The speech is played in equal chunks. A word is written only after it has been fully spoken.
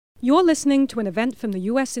You're listening to an event from the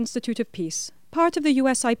U.S. Institute of Peace, part of the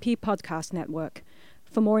USIP podcast network.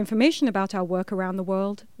 For more information about our work around the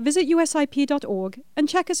world, visit usip.org and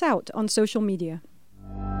check us out on social media.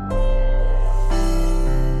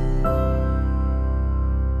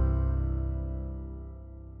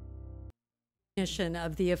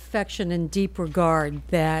 Of the affection and deep regard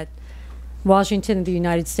that Washington and the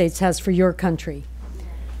United States has for your country,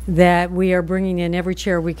 that we are bringing in every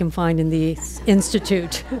chair we can find in the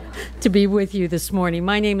Institute to be with you this morning.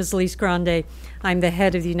 My name is Lise Grande. I'm the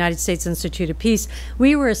head of the United States Institute of Peace.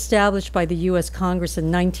 We were established by the U.S. Congress in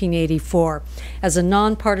 1984 as a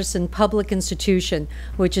nonpartisan public institution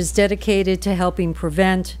which is dedicated to helping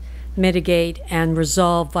prevent, mitigate, and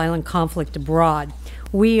resolve violent conflict abroad.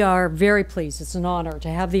 We are very pleased, it's an honor, to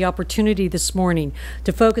have the opportunity this morning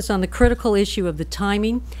to focus on the critical issue of the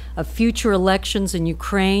timing of future elections in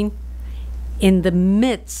Ukraine in the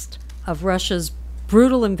midst of Russia's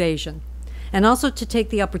brutal invasion, and also to take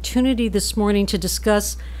the opportunity this morning to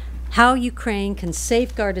discuss how Ukraine can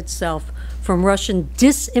safeguard itself from Russian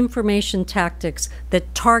disinformation tactics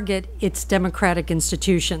that target its democratic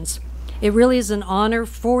institutions. It really is an honor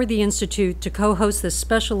for the Institute to co-host this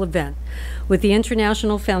special event with the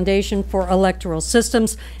International Foundation for Electoral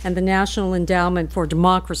Systems and the National Endowment for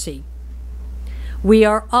Democracy. We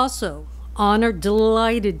are also honored,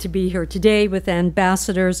 delighted to be here today with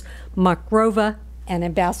Ambassadors Makarova and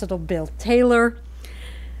Ambassador Bill Taylor,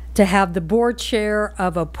 to have the board chair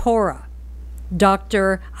of Opora,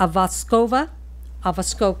 Dr.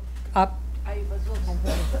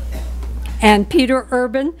 and Peter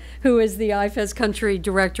Urban, who is the IFES country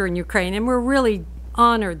director in Ukraine. And we're really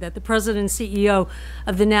honored that the president and CEO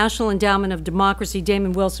of the National Endowment of Democracy,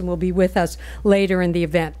 Damon Wilson, will be with us later in the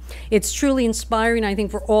event. It's truly inspiring, I think,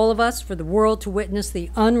 for all of us, for the world, to witness the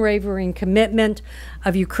unwavering commitment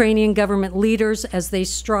of Ukrainian government leaders as they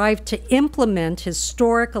strive to implement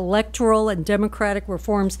historic electoral and democratic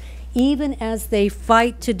reforms, even as they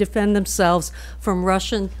fight to defend themselves from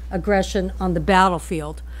Russian aggression on the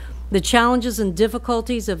battlefield. The challenges and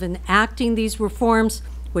difficulties of enacting these reforms,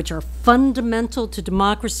 which are fundamental to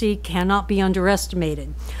democracy, cannot be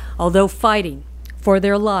underestimated. Although fighting for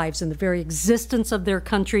their lives and the very existence of their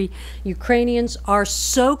country, Ukrainians are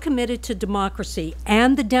so committed to democracy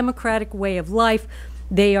and the democratic way of life,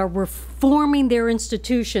 they are reforming their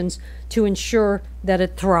institutions to ensure that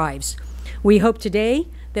it thrives. We hope today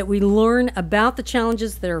that we learn about the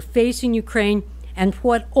challenges that are facing Ukraine and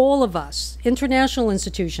what all of us, international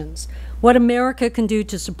institutions, what America can do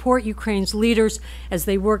to support Ukraine's leaders as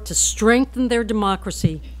they work to strengthen their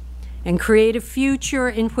democracy and create a future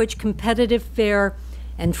in which competitive, fair,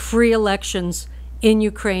 and free elections in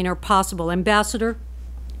Ukraine are possible. Ambassador,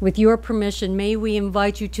 with your permission, may we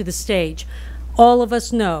invite you to the stage. All of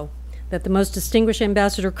us know that the most distinguished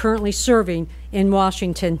ambassador currently serving in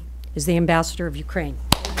Washington is the ambassador of Ukraine.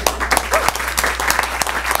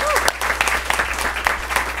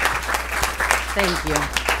 Thank you.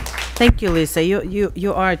 Thank you, Lisa.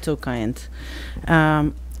 You are too kind.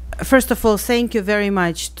 First of all, thank you very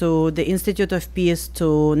much to the Institute of Peace,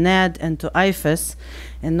 to NED, and to IFES.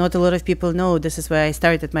 And not a lot of people know this is where I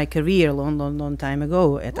started my career a long time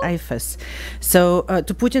ago, at IFES. So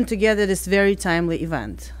to putting together this very timely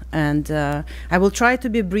event. And I will try to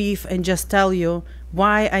be brief and just tell you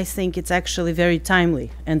why I think it's actually very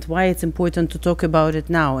timely and why it's important to talk about it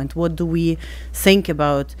now, and what do we think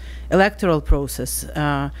about electoral process,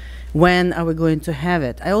 when are we going to have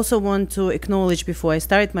it. I also want to acknowledge, before I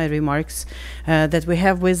start my remarks, that we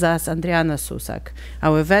have with us Andriana Susak,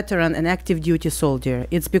 our veteran and active duty soldier.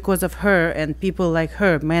 It's because of her and people like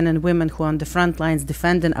her, men and women who are on the front lines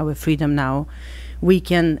defending our freedom now, we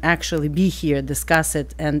can actually be here, discuss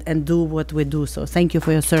it, and do what we do. So thank you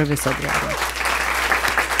for your service, Adriana.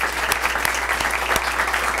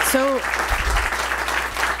 So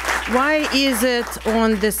why is it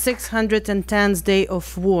on the 610th day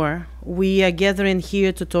of war we are gathering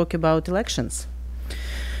here to talk about elections?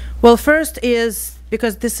 Well, first is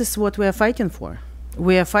because this is what we are fighting for.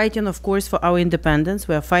 We are fighting, of course, for our independence.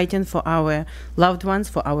 We are fighting for our loved ones,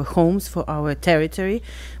 for our homes, for our territory.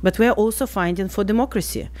 But we are also fighting for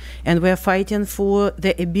democracy. And we are fighting for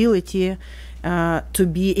the ability to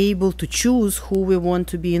be able to choose who we want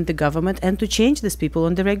to be in the government and to change these people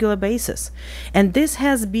on the regular basis. And this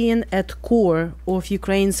has been at core of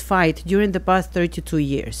Ukraine's fight during the past 32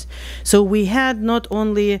 years. So we had not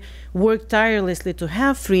only worked tirelessly to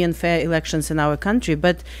have free and fair elections in our country,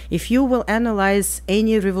 but if you will analyze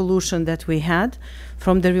any revolution that we had,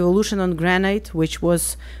 from the revolution on granite, which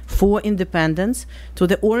was for independence, to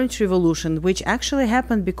the Orange Revolution, which actually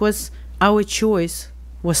happened because our choice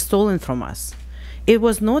was stolen from us. It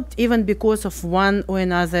was not even because of one or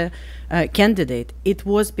another candidate. It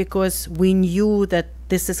was because we knew that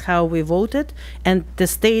this is how we voted, and the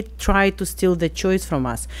state tried to steal the choice from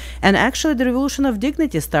us. And actually, the revolution of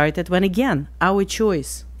dignity started when, again, our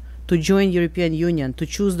choice to join European Union, to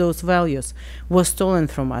choose those values, was stolen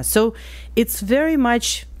from us. So it's very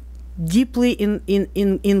much deeply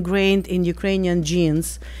ingrained in Ukrainian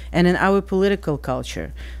genes and in our political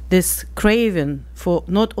culture, this craving for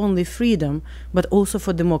not only freedom, but also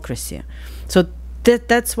for democracy. So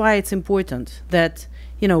that's why it's important that,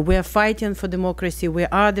 you know, we are fighting for democracy, we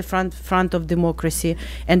are the front of democracy,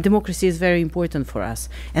 and democracy is very important for us.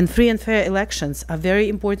 And free and fair elections are a very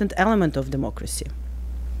important element of democracy.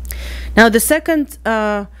 Now, the second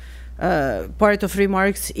part of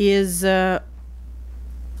remarks is,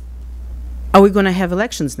 are we going to have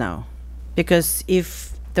elections now? Because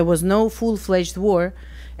if there was no full-fledged war,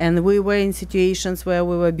 and we were in situations where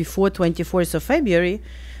we were before 24th of February,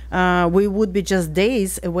 we would be just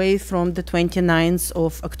days away from the 29th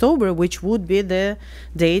of October, which would be the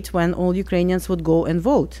date when all Ukrainians would go and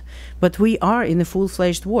vote. But we are in a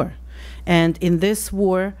full-fledged war. And in this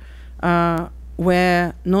war,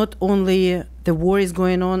 where not only the war is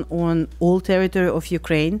going on all territory of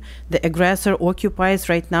Ukraine, the aggressor occupies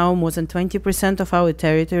right now more than 20% of our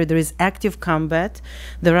territory. There is active combat.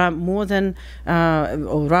 There are more than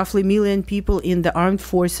roughly 1 million people in the armed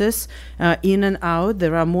forces, in and out.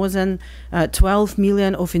 There are more than 12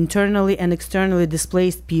 million of internally and externally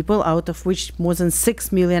displaced people, out of which more than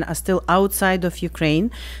 6 million are still outside of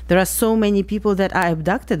Ukraine. There are so many people that are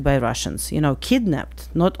abducted by Russians, you know, kidnapped,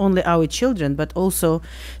 not only our children, but also.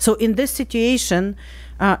 So in this situation,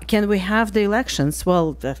 can we have the elections?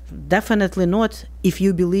 Well, definitely not if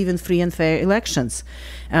you believe in free and fair elections.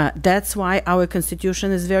 That's why our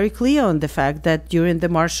constitution is very clear on the fact that during the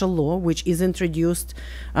martial law, which is introduced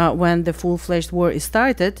when the full-fledged war is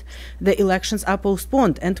started, the elections are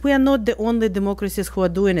postponed. And we are not the only democracies who are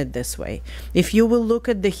doing it this way. If you will look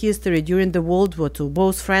at the history during the World War II,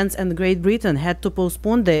 both France and Great Britain had to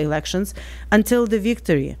postpone their elections until the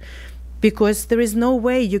victory, because there is no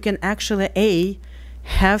way you can actually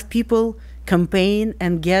have people campaign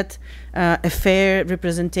and get a fair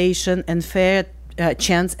representation and fair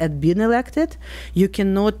chance at being elected. You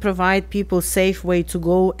cannot provide people safe way to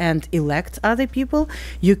go and elect other people.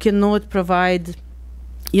 You cannot provide,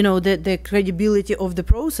 you know, the credibility of the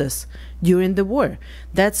process during the war.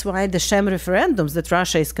 That's why the sham referendums that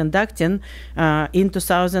Russia is conducting in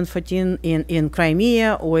 2014 in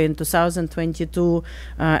Crimea, or in 2022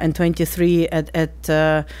 and 23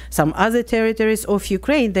 at some other territories of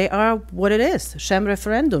Ukraine, they are what it is, sham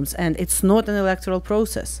referendums, and it's not an electoral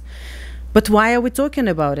process. But why are we talking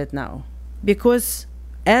about it now? Because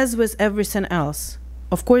as with everything else,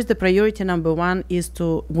 of course, the priority number one is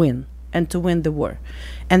to win, and to win the war.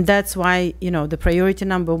 And that's why, you know, the priority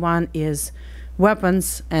number one is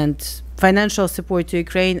weapons and financial support to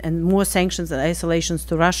Ukraine and more sanctions and isolations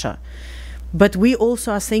to Russia. But we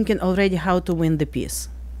also are thinking already how to win the peace.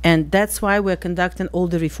 And that's why we're conducting all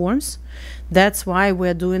the reforms. That's why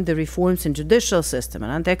we're doing the reforms in judicial system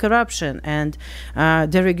and anti-corruption and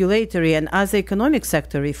the regulatory and other economic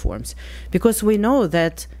sector reforms. Because we know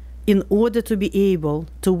that in order to be able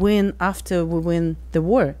to win after we win the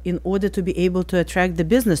war, in order to be able to attract the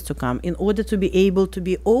business to come, in order to be able to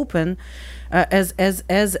be open as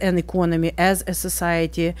an economy, as a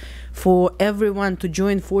society, for everyone to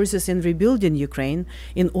join forces in rebuilding Ukraine,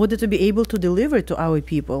 in order to be able to deliver to our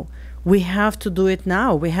people, we have to do it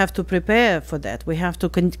now. We have to prepare for that. We have to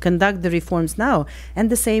conduct the reforms now.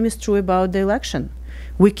 And the same is true about the election.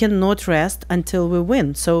 We cannot rest until we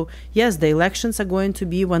win. So yes, the elections are going to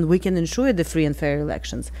be when we can ensure the free and fair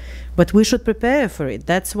elections, but we should prepare for it.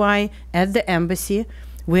 That's why at the embassy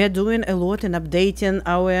we are doing a lot in updating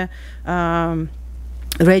our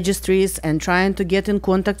registries and trying to get in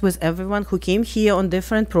contact with everyone who came here on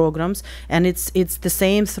different programs, and it's the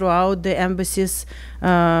same throughout the embassies,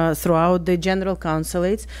 throughout the general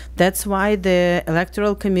consulates. That's why the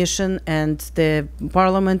Electoral Commission and the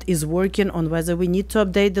Parliament is working on whether we need to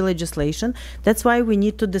update the legislation. That's why we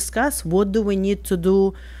need to discuss what do we need to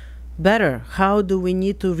do better, how do we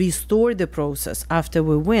need to restore the process after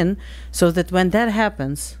we win, so that when that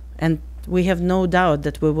happens, and we have no doubt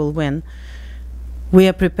that we will win, we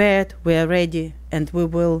are prepared, we are ready, and we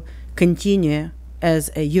will continue as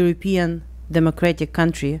a European democratic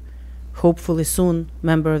country, hopefully soon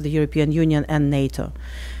member of the European Union and NATO.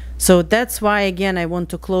 So that's why, again, I want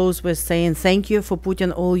to close with saying thank you for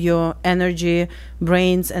putting all your energy,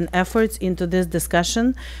 brains, and efforts into this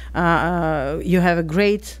discussion. You have a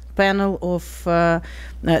great panel of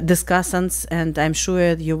discussants, and I'm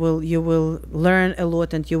sure you will learn a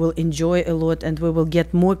lot and you will enjoy a lot, and we will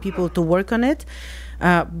get more people to work on it.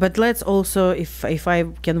 But let's also, if I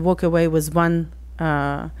can walk away with one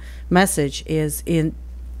message, is in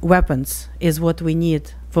weapons is what we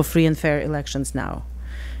need for free and fair elections now.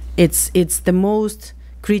 It's the most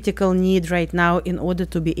critical need right now in order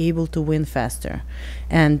to be able to win faster.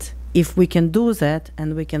 And if we can do that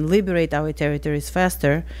and we can liberate our territories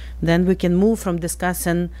faster, then we can move from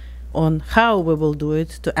discussing on how we will do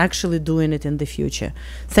it to actually doing it in the future.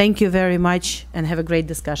 Thank you very much and have a great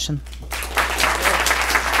discussion.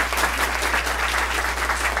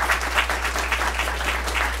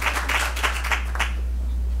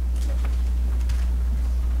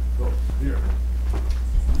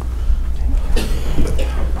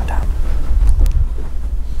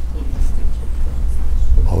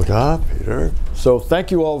 Peter. So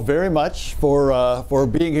thank you all very much for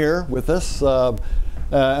being here with us.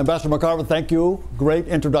 Ambassador McCarver, thank you. Great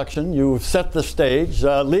introduction. You set the stage.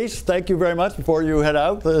 Lise, thank you very much before you head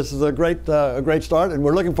out. This is a great start, and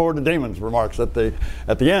we're looking forward to Damon's remarks at the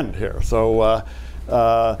end here. So,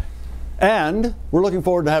 and we're looking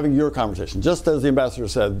forward to having your conversation. Just as the ambassador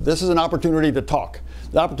said, this is an opportunity to talk,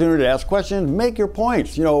 the opportunity to ask questions, make your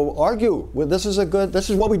points. Argue. This is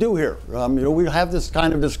what we do here. We have this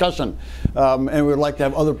kind of discussion, and we'd like to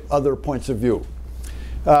have other points of view.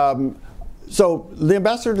 So the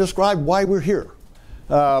ambassador described why we're here.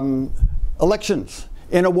 Elections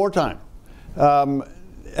in a wartime,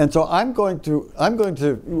 and so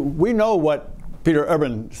we know what Peter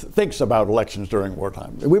Urban thinks about elections during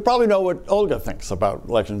wartime. We probably know what Olga thinks about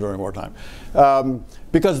elections during wartime,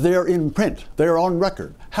 because they're in print, they're on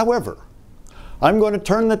record. However, I'm going to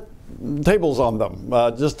turn the tables on them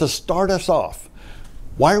just to start us off.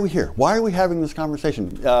 Why are we here? Why are we having this conversation?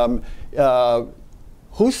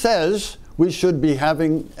 Who says we should be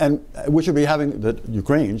having, that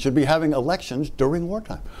Ukraine should be having elections during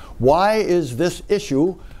wartime? Why is this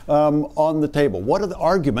issue on the table? What are the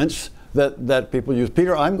arguments that people use?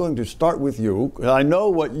 Peter, I'm going to start with you. I know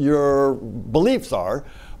what your beliefs are,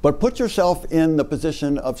 but put yourself in the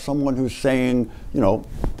position of someone who's saying,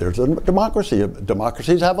 there's a democracy.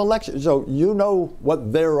 Democracies have elections. So you know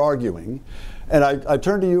what they're arguing. And I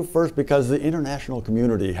turn to you first because the international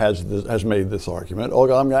community has made this argument.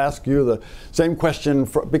 Olga, I'm going to ask you the same question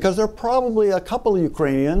because there are probably a couple of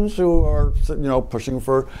Ukrainians who are, pushing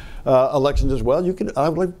for elections as well. I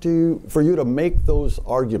would like for you to make those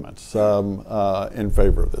arguments in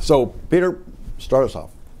favor of this. So, Peter, start us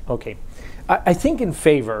off. Okay, I think in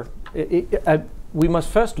favor. We must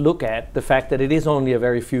first look at the fact that it is only a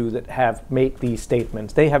very few that have made these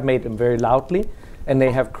statements. They have made them very loudly, and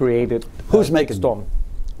they have created who's making storm.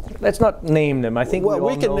 Let's not name them. I think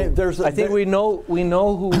we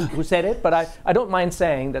know who said it, but I don't mind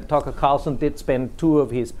saying that Tucker Carlson did spend 2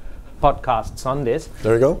 of his podcasts on this.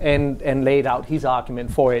 There you go. And laid out his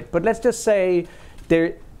argument for it. But let's just say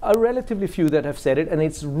there are relatively few that have said it, and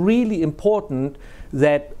it's really important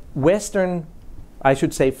that Western, I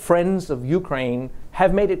should say, friends of Ukraine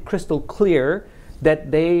have made it crystal clear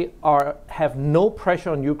that they have no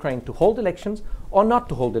pressure on Ukraine to hold elections or not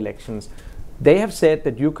to hold elections. They have said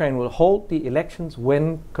that Ukraine will hold the elections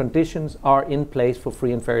when conditions are in place for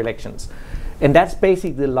free and fair elections. And that's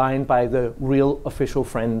basically the line by the real official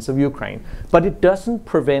friends of Ukraine. But it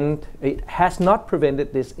has not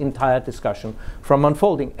prevented this entire discussion from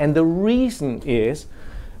unfolding. And the reason is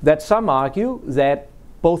that some argue that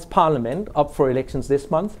both Parliament up for elections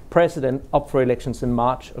this month, President up for elections in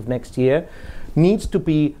March of next year, needs to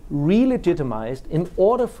be re-legitimized in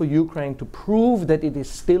order for Ukraine to prove that it is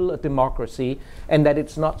still a democracy and that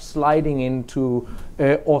it's not sliding into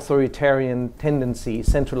authoritarian tendency,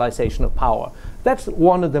 centralization of power. That's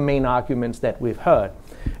one of the main arguments that we've heard.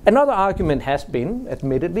 Another argument has been,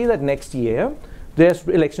 admittedly, that next year there's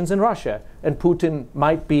elections in Russia and Putin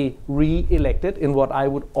might be re-elected in what I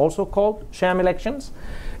would also call sham elections,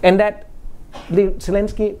 and that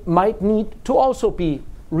Zelensky might need to also be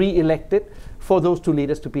re-elected for those 2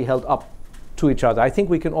 leaders to be held up to each other. I think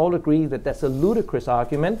we can all agree that that's a ludicrous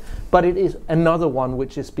argument, but it is another one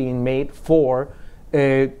which is being made for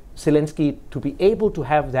Zelensky to be able to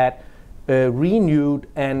have that renewed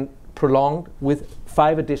and prolonged with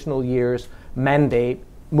 5 additional years mandate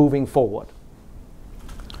moving forward.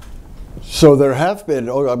 So there have been,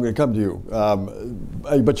 I'm going to come to you,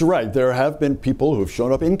 but you're right, there have been people who've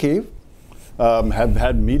shown up in Kyiv, have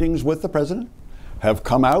had meetings with the president, have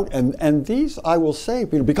come out, and these, I will say,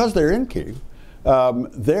 because they're in Kyiv,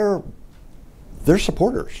 they're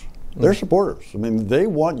supporters. They're supporters. I mean, they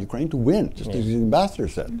want Ukraine to win, just as the ambassador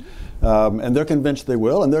said. And they're convinced they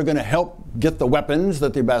will, and they're going to help get the weapons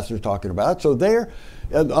that the ambassador is talking about. So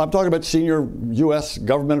I'm talking about senior U.S.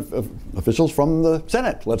 government officials from the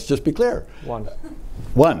Senate. Let's just be clear.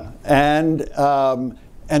 One.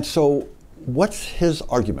 And so what's his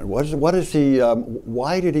argument? What is he?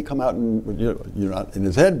 Why did he come out and, you're not in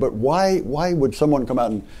his head, but why would someone come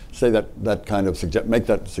out and say that kind of make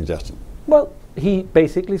that suggestion? Well, he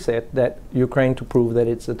basically said that Ukraine, to prove that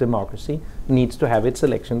it's a democracy, needs to have its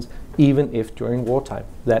elections, even if during wartime.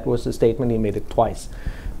 That was the statement. He made it twice.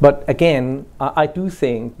 But again, I do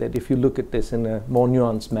think that if you look at this in a more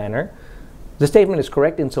nuanced manner, the statement is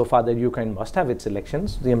correct insofar that Ukraine must have its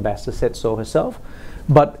elections. The ambassador said so herself.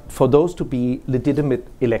 But for those to be legitimate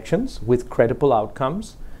elections with credible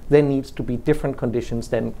outcomes, there needs to be different conditions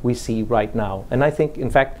than we see right now. And I think, in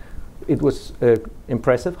fact, it was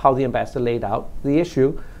impressive how the ambassador laid out the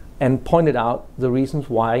issue and pointed out the reasons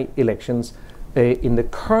why elections in the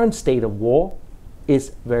current state of war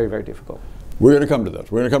is very, very difficult. We're going to come to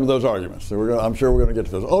this. We're going to come to those arguments. So I'm sure we're going to get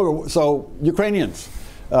to those. Oh, so Ukrainians.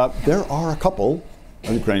 There are a couple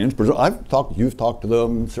of Ukrainians. You've talked to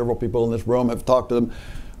them. Several people in this room have talked to them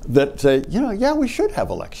that say, yeah, we should have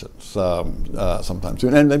elections sometime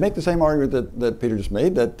soon. And they make the same argument that Peter just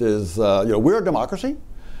made. That is, we're a democracy.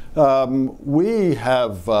 We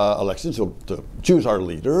have elections to choose our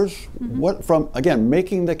leaders.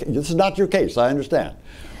 Making this is not your case, I understand,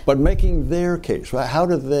 but making their case. How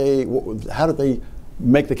do they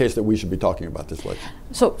make the case that we should be talking about this election?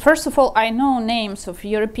 So first of all, I know names of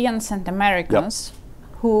Europeans and Americans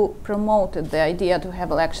who promoted the idea to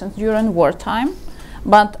have elections during wartime,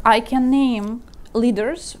 but I can name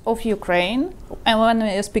leaders of Ukraine, and when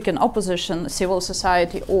we speak in opposition, civil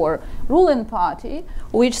society or ruling party,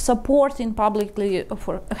 which supporting publicly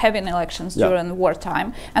for having elections during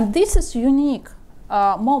wartime. And this is unique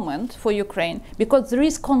moment for Ukraine because there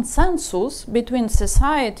is consensus between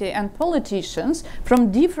society and politicians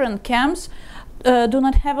from different camps do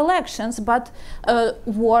not have elections, but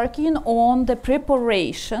working on the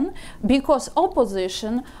preparation, because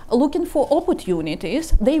opposition looking for opportunities,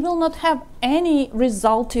 they will not have any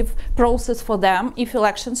resultive process for them if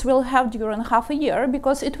elections will have during half a year,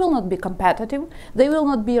 because it will not be competitive, they will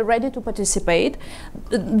not be ready to participate.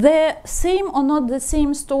 The same or not the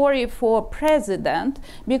same story for president,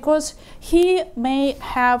 because he may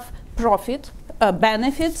have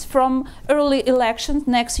benefits from early elections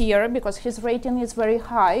next year because his rating is very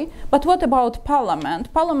high. But what about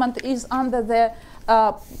parliament? Parliament is under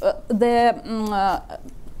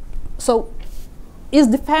is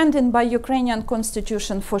defended by Ukrainian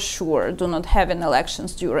constitution for sure, do not have an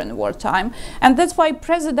elections during wartime. And that's why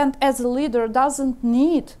president as a leader doesn't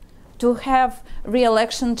need to have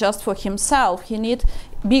re-election just for himself. He needs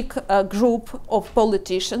big group of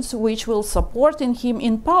politicians which will support him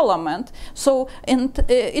in parliament. So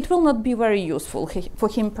it will not be very useful for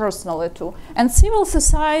him personally too. And civil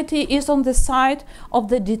society is on the side of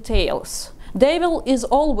the details. Devil is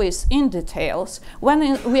always in details. When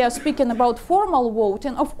we are speaking about formal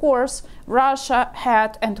voting, of course, Russia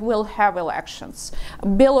had and will have elections.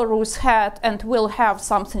 Belarus had and will have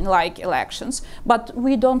something like elections. But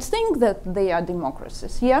we don't think that they are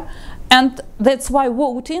democracies, yeah? And that's why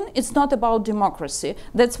voting is not about democracy.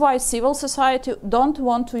 That's why civil society don't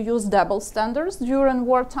want to use double standards during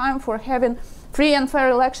wartime for having free and fair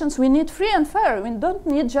elections. We need free and fair. We don't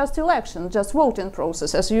need just election, just voting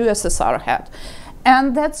process as USSR had.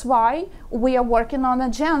 And that's why we are working on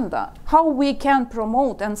agenda, how we can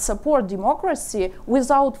promote and support democracy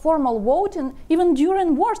without formal voting, even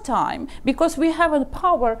during wartime, because we have a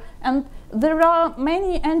power, and there are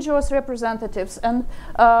many NGOs representatives, and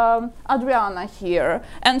Adriana here,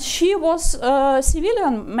 and she was a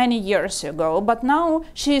civilian many years ago, but now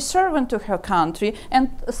she is servant to her country,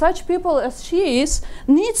 and such people as she is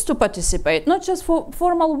needs to participate, not just for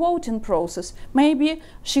formal voting process. Maybe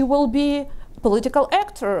she will be political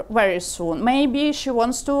actor very soon. Maybe she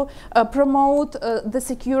wants to promote the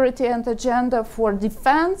security and agenda for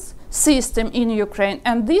defense system in Ukraine.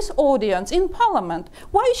 And this audience in parliament,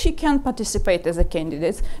 why she can't participate as a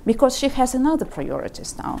candidate? Because she has another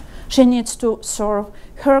priorities now. She needs to serve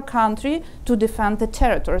her country to defend the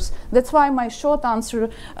territories. That's why my short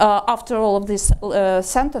answer after all of these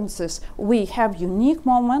sentences, we have unique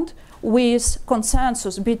moment with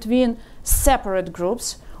consensus between separate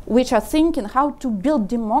groups which are thinking how to build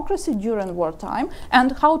democracy during wartime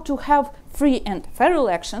and how to have free and fair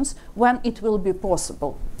elections when it will be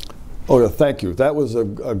possible. Oh, thank you. That was a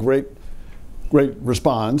great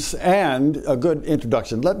response and a good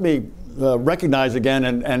introduction. Let me recognize again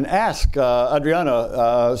and ask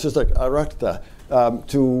Adriana, Sister Arakta,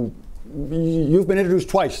 you've been introduced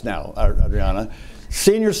twice now, Adriana.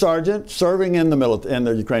 Senior sergeant serving in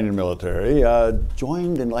the Ukrainian military,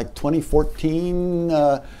 joined in like 2014,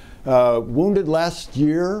 wounded last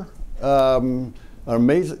year.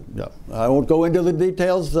 Amazing. No, I won't go into the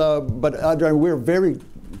details, but Adriana, we're very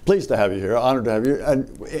pleased to have you here, honored to have you. And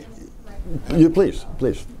you please.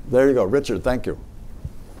 There you go. Richard, thank you.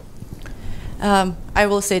 I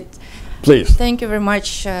will sit. Please. Thank you very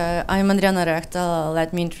much. I'm Adriana Rechtel.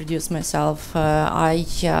 Let me introduce myself. I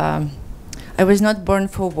was not born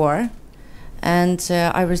for war, and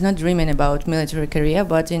I was not dreaming about military career.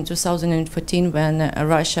 But in 2014, when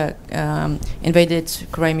Russia invaded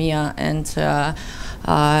Crimea and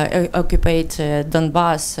occupied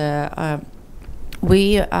Donbass,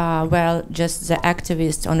 we were just the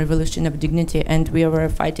activists on Revolution of Dignity, and we were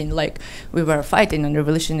fighting on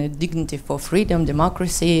Revolution of Dignity for freedom,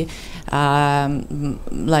 democracy,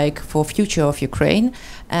 like for future of Ukraine.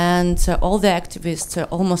 And all the activists,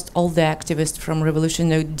 almost all the activists from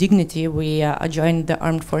Revolution of Dignity, we joined the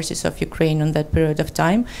armed forces of Ukraine on that period of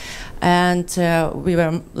time, and we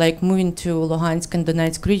were like moving to Luhansk and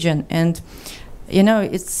Donetsk region. And you know,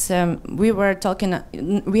 it's we are talking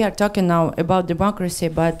now about democracy,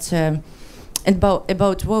 but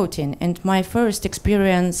about voting. And my first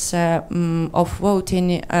experience of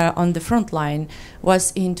voting on the front line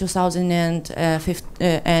was in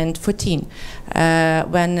 2014,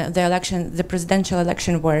 when the presidential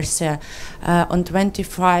election was on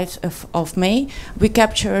 25th of May. We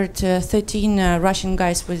captured 13 Russian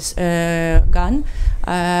guys with gun.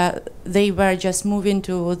 They were just moving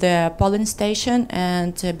to the polling station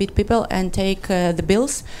and beat people and take the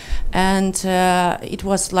bills. And it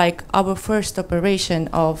was like our first operation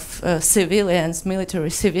of civilians, military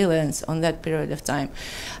civilians, on that period of time.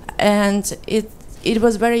 And it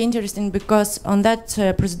was very interesting because on that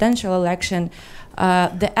presidential election,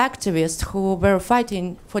 the activists who were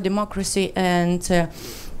fighting for democracy and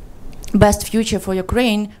best future for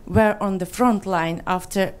Ukraine were on the front line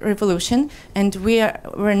after revolution, and we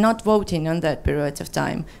were not voting on that period of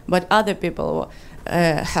time, but other people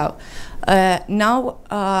have. Now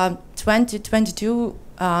 2022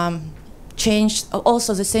 changed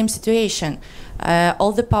also the same situation.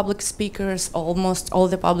 All the public speakers, almost all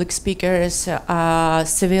the public speakers,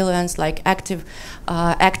 civilians, like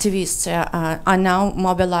activists, are now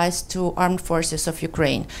mobilized to armed forces of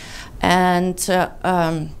Ukraine. And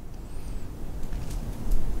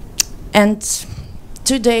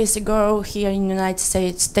 2 days ago, here in the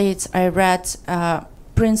United States, I read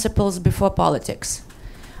Principles Before Politics.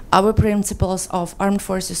 Our principles of armed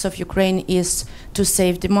forces of Ukraine is to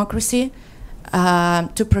save democracy,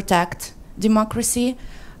 to protect democracy,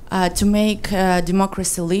 to make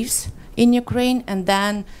democracy live in Ukraine, and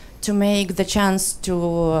then to make the chance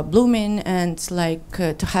to blooming and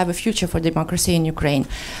to have a future for democracy in Ukraine.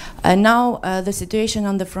 Now the situation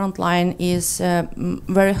on the front line is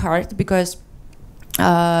very hard because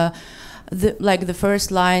the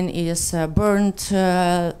first line is burnt,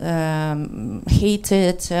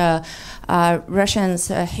 heated.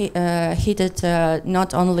 Russians heated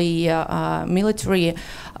not only military,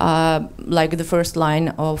 like the first line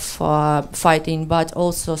of fighting, but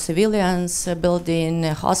also civilians, building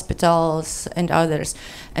hospitals and others.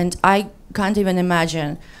 And I can't even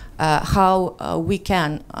imagine how we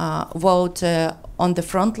can vote on the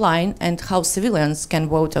front line and how civilians can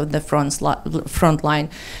vote on the front line.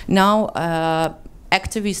 Now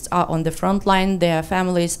activists are on the front line, their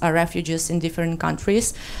families are refugees in different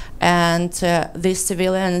countries, and these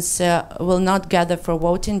civilians will not gather for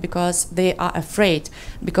voting because they are afraid,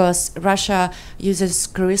 because Russia uses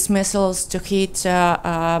cruise missiles to hit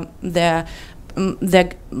the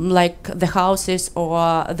houses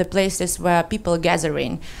or the places where people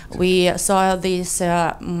gathering. We saw this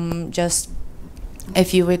just a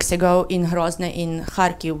few weeks ago in Grozny, in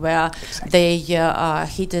Kharkiv, where they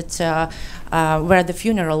hit it, where the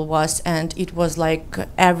funeral was, and it was like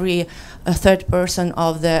every third person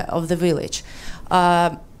of the village.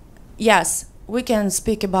 Yes, we can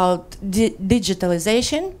speak about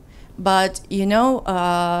digitalization, but you know,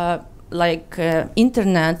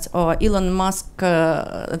 internet or Elon Musk,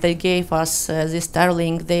 they gave us this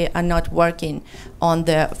Starlink, they are not working on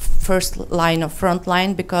the first line or front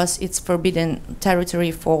line because it's forbidden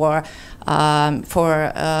territory for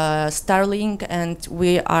Starlink, and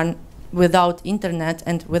we are without internet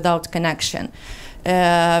and without connection.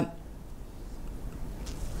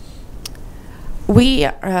 We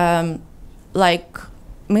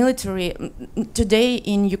military today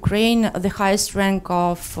in Ukraine, the highest rank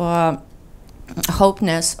of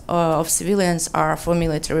hopeness of civilians are for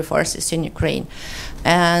military forces in Ukraine.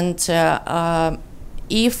 And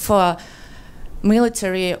if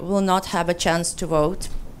military will not have a chance to vote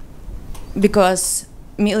because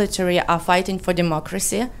military are fighting for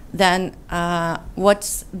democracy, then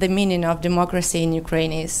what's the meaning of democracy in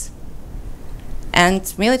Ukraine is?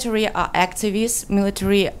 And military are activists.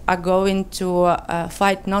 Military are going to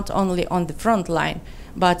fight not only on the front line,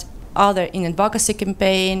 but other in advocacy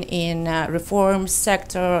campaign, in reform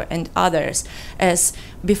sector, and others. As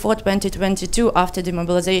before 2022, after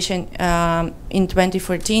demobilization in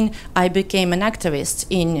 2014, I became an activist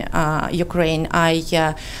in Ukraine.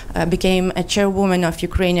 I became a chairwoman of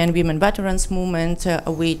Ukrainian Women Veterans Movement.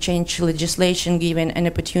 We changed legislation giving an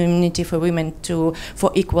opportunity for women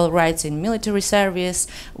for equal rights in military service.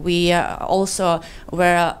 We also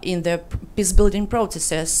were in the peace building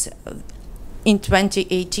processes. In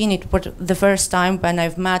 2018, it was the first time when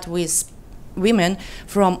I've met with women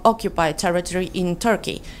from occupied territory in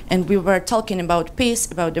Turkey, and we were talking about peace,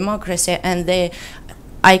 about democracy, and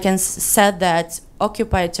I can say that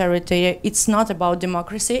occupied territory, it's not about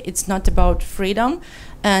democracy, it's not about freedom,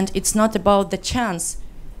 and it's not about the chance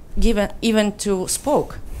given even to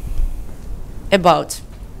speak about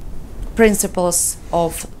principles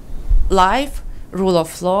of life, rule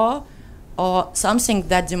of law, or something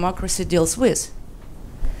that democracy deals with.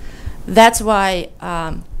 That's why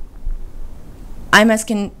I'm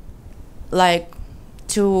asking,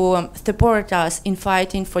 to support us in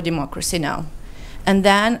fighting for democracy now, and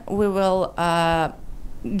then we will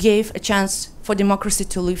give a chance for democracy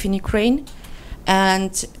to live in Ukraine,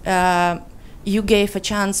 and you gave a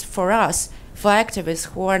chance for us, for activists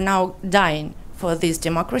who are now dying for this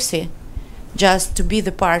democracy, just to be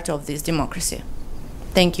the part of this democracy.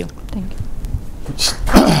 Thank you. Thank you.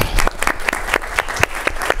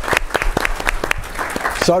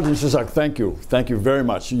 Sergeant Sysak, thank you. Thank you very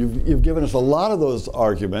much. You've given us a lot of those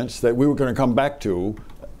arguments that we were going to come back to.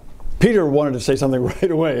 Peter wanted to say something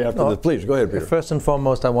right away after this. Please, go ahead, Peter. First and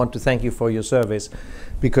foremost, I want to thank you for your service,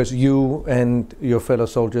 because you and your fellow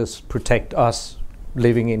soldiers protect us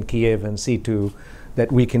living in Kiev and see to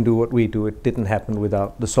that we can do what we do. It didn't happen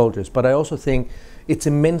without the soldiers. But I also think it's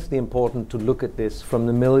immensely important to look at this from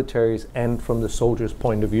the military's and from the soldiers'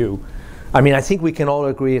 point of view. I mean, I think we can all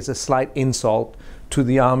agree it's a slight insult to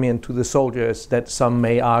the army and to the soldiers that some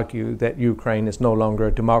may argue that Ukraine is no longer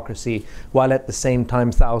a democracy, while at the same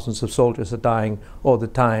time thousands of soldiers are dying all the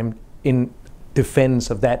time in defense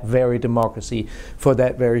of that very democracy, for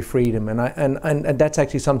that very freedom. And that's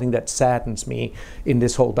actually something that saddens me in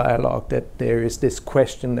this whole dialogue, that there is this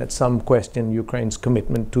question, that some question Ukraine's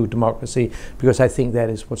commitment to democracy, because I think that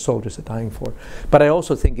is what soldiers are dying for. But I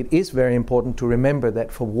also think it is very important to remember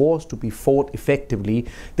that for wars to be fought effectively,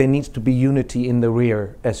 there needs to be unity in the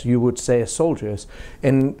rear, as you would say as soldiers.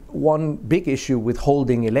 And one big issue with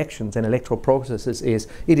holding elections and electoral processes is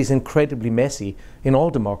it is incredibly messy in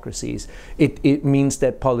all democracies. It means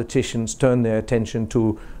that politicians turn their attention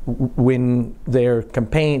to win their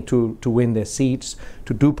campaign, to win their seats,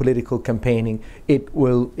 to do political campaigning. It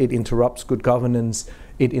interrupts good governance,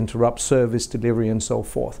 it interrupts service delivery and so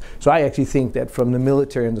forth. So I actually think that from the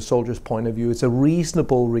military and the soldiers' point of view, it's a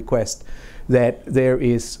reasonable request that there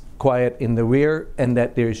is quiet in the rear and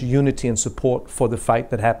that there's unity and support for the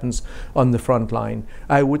fight that happens on the front line.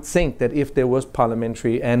 I would think that if there was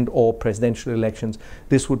parliamentary and or presidential elections,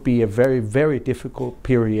 this would be a very, very difficult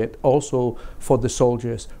period also for the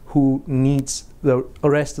soldiers, who needs the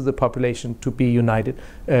rest of the population to be united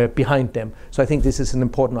behind them. So I think this is an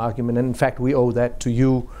important argument, and in fact we owe that to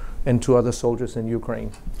you and to other soldiers in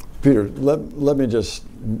Ukraine. Peter, let me just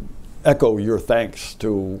echo your thanks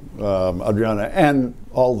to Adriana and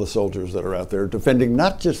all the soldiers that are out there defending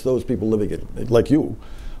not just those people living in, like you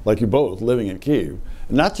both, living in Kyiv,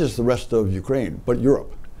 not just the rest of Ukraine, but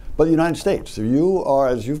Europe, but the United States. So you are,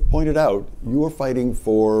 as you've pointed out, you are fighting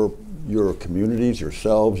for your communities,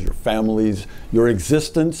 yourselves, your families, your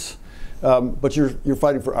existence, but you're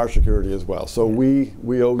fighting for our security as well. So we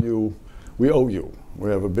owe you. We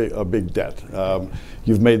have a big debt.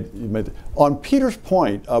 You've made on Peter's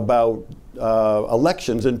point about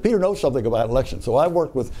elections, and Peter knows something about elections. So I've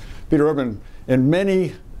worked with Peter Urban in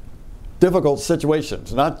many difficult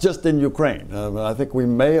situations, not just in Ukraine. I think we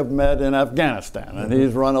may have met in Afghanistan, and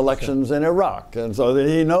he's run elections in Iraq, and so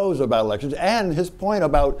he knows about elections. And his point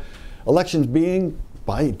about elections being,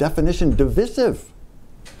 by definition, divisive.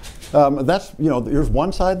 That's, there's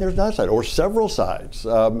one side and there's another side, or several sides,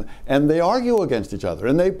 and they argue against each other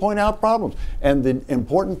and they point out problems. And the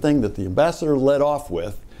important thing that the ambassador led off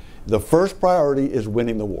with, the first priority is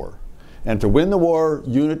winning the war. And to win the war,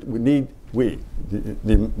 we need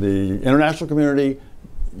the international community,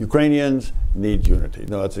 Ukrainians need unity.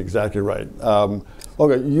 No, that's exactly right.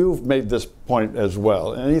 Okay, you've made this point as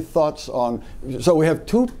well. Any thoughts on, so we have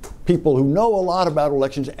two people who know a lot about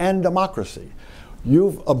elections and democracy.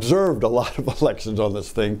 You've observed a lot of elections on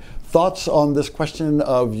this thing. Thoughts on this question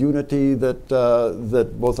of unity that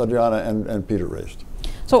both Adriana and Peter raised?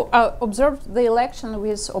 So I observed the election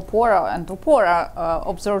with Opora, and Opora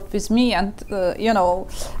observed with me, and we are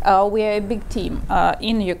a big team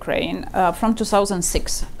in Ukraine from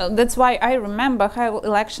 2006. That's why I remember how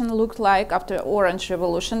election looked like after Orange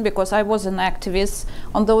Revolution, because I was an activist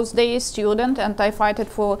on those days, student, and I fought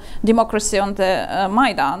for democracy on the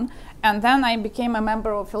Maidan. And then I became a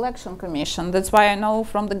member of election commission. That's why I know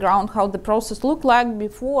from the ground how the process looked like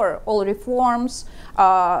before all reforms,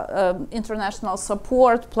 international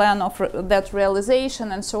support, plan of that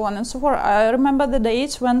realization, and so on and so forth. I remember the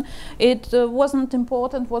days when it wasn't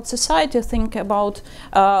important what society think about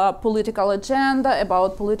political agenda,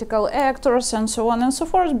 about political actors, and so on and so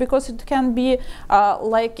forth, because it can be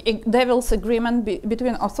like a devil's agreement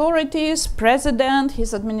between authorities, president,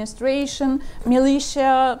 his administration,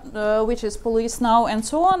 militia, which is police now, and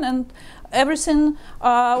so on, and everything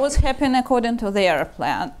was happening according to their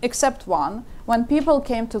plan, except one. When people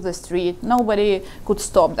came to the street, nobody could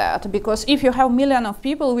stop that, because if you have millions of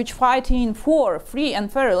people which fighting for free and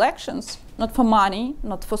fair elections, not for money,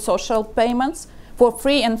 not for social payments, for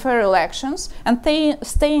free and fair elections, and they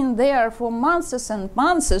staying there for months and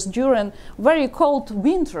months during very cold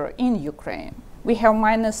winter in Ukraine. We have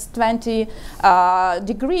minus 20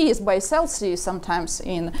 degrees by Celsius sometimes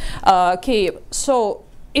in Kyiv. So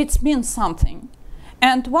it means something.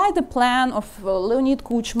 And why the plan of Leonid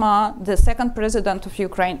Kuchma, the second president of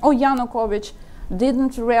Ukraine, or Yanukovych,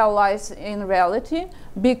 didn't realize in reality?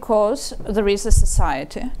 Because there is a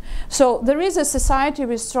society. So there is a society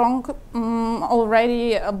with strong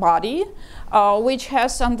already a body, which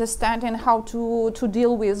has understanding how to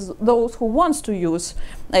deal with those who wants to use,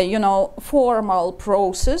 formal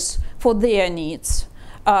process for their needs.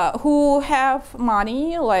 Who have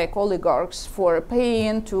money, like oligarchs, for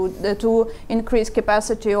paying to increase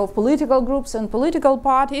capacity of political groups and political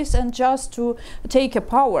parties and just to take a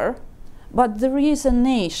power. But there is a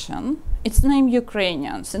nation, it's named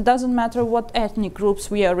Ukrainians. It doesn't matter what ethnic groups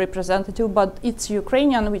we are representative, but it's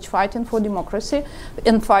Ukrainian which fighting for democracy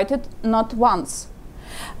and fight it not once.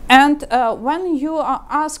 And when you are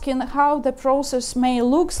asking how the process may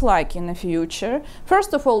look like in the future,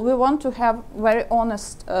 first of all, we want to have very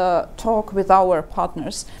honest talk with our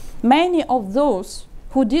partners. Many of those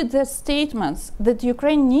who did the statements that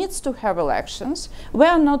Ukraine needs to have elections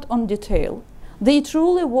were not on detail. They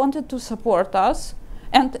truly wanted to support us.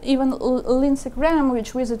 And even Lindsey Graham,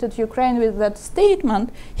 which visited Ukraine with that statement,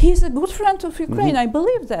 he's a good friend of Ukraine. I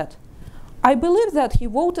believe that. I believe that he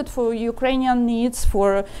voted for Ukrainian needs,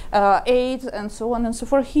 for aid, and so on and so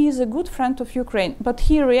forth. He is a good friend of Ukraine, but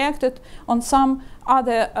he reacted on some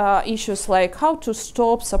other issues like how to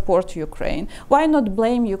stop support Ukraine. Why not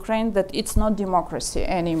blame Ukraine that it's not democracy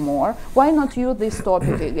anymore? Why not use this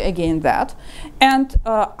topic again that? And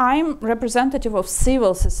I'm representative of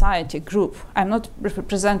civil society group. I'm not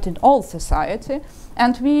representing all society.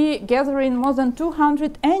 And we gather in more than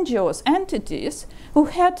 200 NGOs, entities, who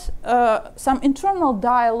had some internal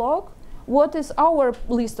dialogue. What is our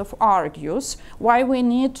list of argues? Why we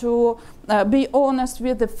need to be honest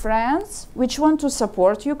with the friends which want to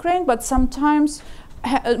support Ukraine, but sometimes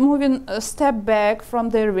moving a step back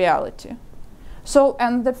from their reality. So,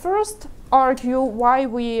 and the first argue why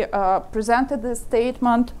we presented this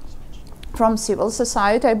statement from civil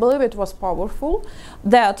society, I believe it was powerful,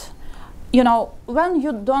 that when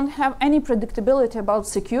you don't have any predictability about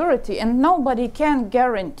security and nobody can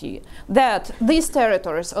guarantee that these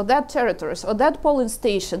territories or that polling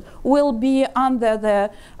station will be under the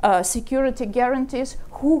security guarantees,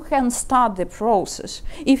 who can start the process?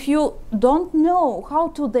 If you don't know how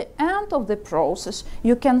to the end of the process,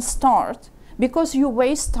 you can start, because you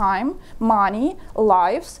waste time, money,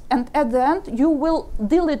 lives, and at the end you will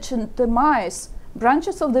delegitimize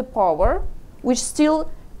branches of the power which still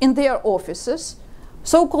in their offices,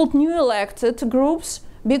 so-called new elected groups,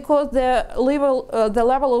 because the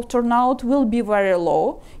level of turnout will be very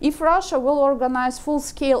low. If Russia will organize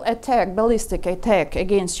full-scale attack, ballistic attack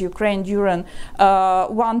against Ukraine during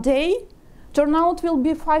one day, turnout will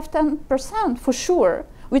be 5–10% for sure.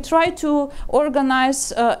 We try to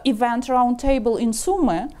organize event roundtable in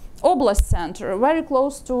Sumy, Oblast Center, very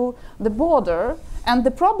close to the border, and the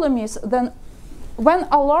problem is then when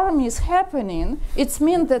alarm is happening, it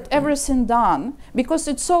means that everything done, because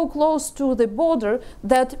it's so close to the border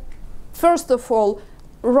that, first of all,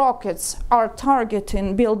 rockets are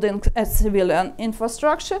targeting buildings as civilian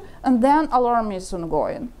infrastructure, and then alarm is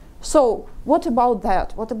ongoing. So what about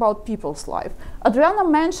that? What about people's life? Adriana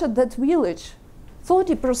mentioned that village.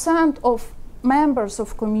 30% of members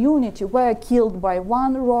of community were killed by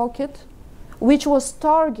one rocket, which was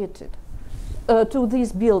targeted to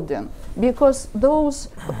this building, because those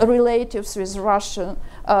relatives with Russian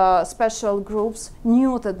special groups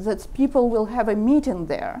knew that people will have a meeting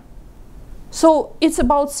there. So it's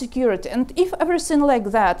about security. And if everything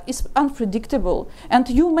like that is unpredictable, and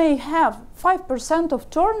you may have 5% of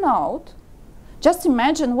turnout, just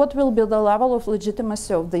imagine what will be the level of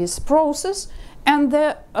legitimacy of this process and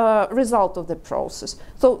the result of the process.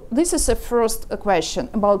 So this is a first question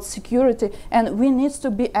about security, and we need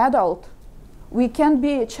to be adult. We can't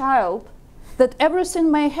be a child that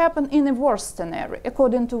everything may happen in a worst scenario,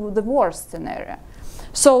 according to the worst scenario.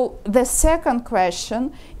 So the second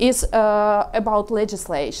question is about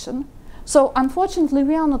legislation. So unfortunately,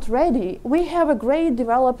 we are not ready. We have a great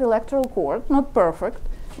developed electoral court, not perfect,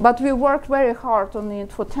 but we worked very hard on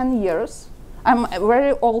it for 10 years. I'm a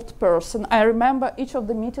very old person. I remember each of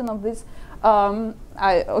the meeting of this.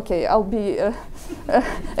 I'll be,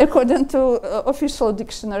 according to official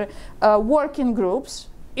dictionary, working groups.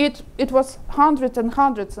 It was hundreds and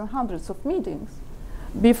hundreds and hundreds of meetings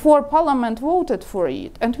before Parliament voted for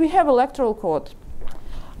it. And we have electoral court.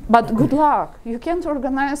 But good luck. You can't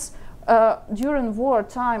organize during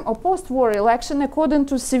wartime or post-war election according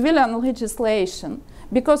to civilian legislation.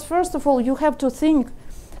 Because first of all, you have to think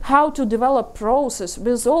how to develop process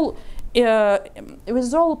with all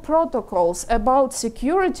protocols about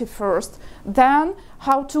security first, then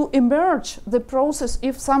how to emerge the process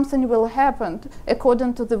if something will happen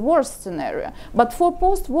according to the worst scenario. But for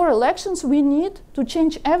post-war elections, we need to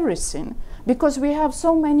change everything, because we have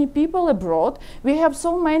so many people abroad, we have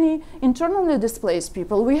so many internally displaced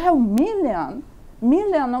people, we have million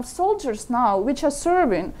of soldiers now which are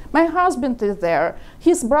serving. My husband is there,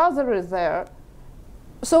 his brother is there.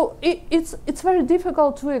 So it's very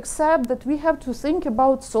difficult to accept that we have to think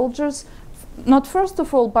about soldiers, not first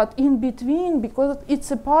of all, but in between, because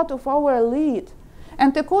it's a part of our elite.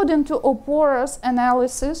 And according to Opora's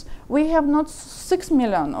analysis, we have not 6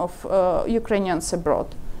 million of Ukrainians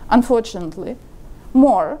abroad, unfortunately.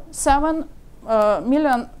 More, 7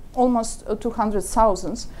 million, almost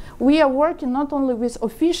 200,000. We are working not only with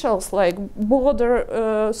officials like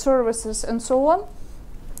border services and so on,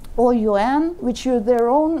 or UN, which use their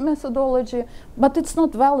own methodology, but it's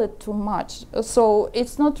not valid too much. So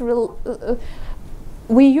it's not real.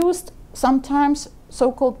 We used sometimes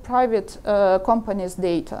so-called private companies'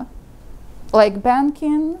 data, like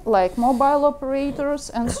banking, like mobile operators,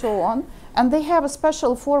 and so on. And they have a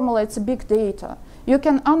special formula, it's big data. You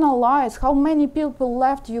can analyze how many people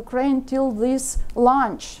left Ukraine till this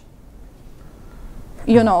lunch,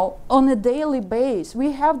 you know, on a daily basis.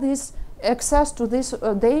 We have this access to this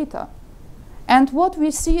data. And what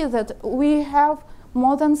we see is that we have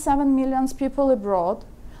more than 7 million people abroad.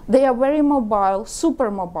 They are very mobile,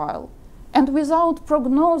 super mobile. And without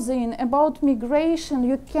prognosing about migration,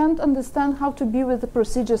 you can't understand how to be with the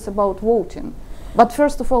procedures about voting. But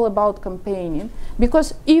first of all, about campaigning.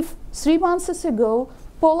 Because if 3 months ago,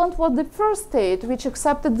 Poland was the first state which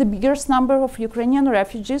accepted the biggest number of Ukrainian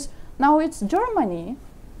refugees, now it's Germany.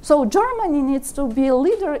 So Germany needs to be a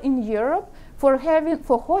leader in Europe for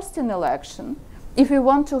hosting election. If we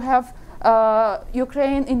want to have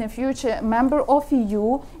Ukraine in the future member of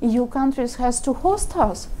EU countries has to host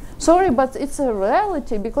us. Sorry, but it's a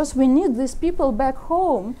reality, because we need these people back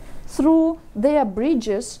home through their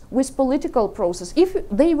bridges with political process. If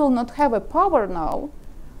they will not have a power now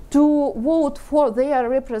to vote for their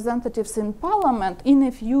representatives in parliament in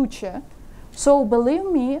the future, so believe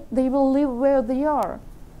me, they will live where they are.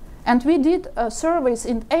 And we did surveys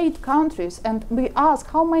in 8 countries, and we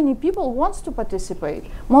asked how many people wants to participate.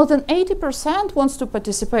 More than 80% wants to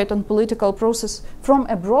participate in political process from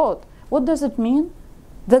abroad. What does it mean?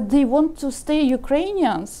 That they want to stay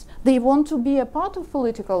Ukrainians. They want to be a part of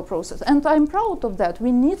political process. And I'm proud of that.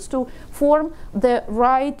 We need to form the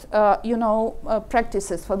right,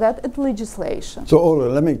 practices for that at legislation. So Ola,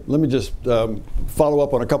 let me just follow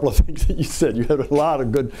up on a couple of things that you said. You had a lot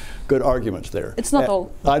of good arguments there. It's not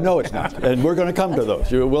all. I know it's not, and we're going to come to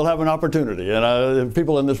those. We'll have an opportunity, and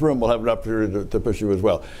people in this room will have an opportunity to push you as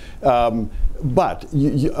well. But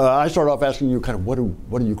I started off asking you kind of what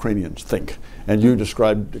do Ukrainians think, and you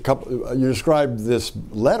described this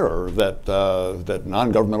letter that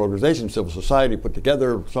non-governmental organizations, civil society put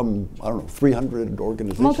together, some 300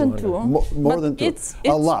 organizations. More than 2. More than 2. It's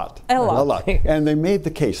a lot. A lot. And they made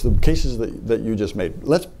the case, the cases that you just made.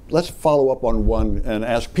 Let's let's follow up on one and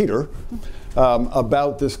ask Peter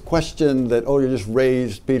about this question that Olga just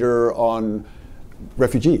raised, Peter, on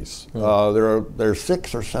refugees. There are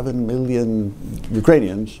 6 or 7 million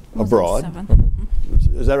Ukrainians abroad. 7.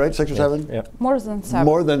 Is that right? 6 or 7? Yeah. More than 7.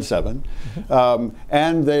 More than 7.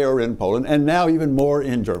 And they are in Poland, and now even more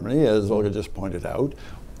in Germany, as Olga just pointed out.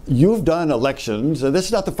 You've done elections, and this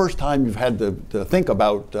is not the first time you've had to think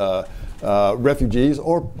about refugees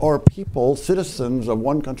or people, citizens of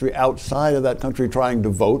one country outside of that country trying to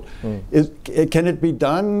vote. Can it be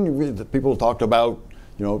done? People talked about,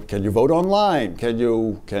 can you vote online? Can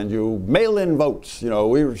you mail in votes?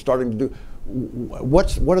 We were starting to do.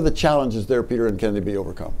 What are the challenges there, Peter, and can they be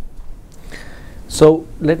overcome? So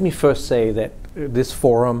let me first say that this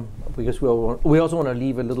forum, because we also want to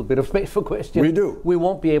leave a little bit of space for questions. We do. We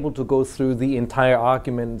won't be able to go through the entire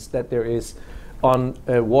arguments that there is on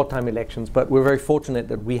wartime elections, but we're very fortunate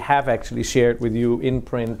that we have actually shared with you in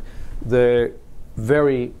print the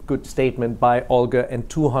very good statement by Olga and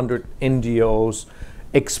 200 NGOs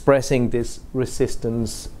expressing this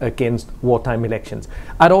resistance against wartime elections.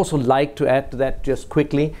 I'd also like to add to that just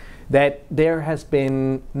quickly that there has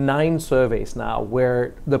been 9 surveys now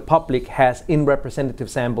where the public has, in representative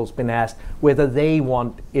samples, been asked whether they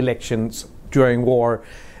want elections during war,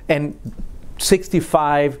 and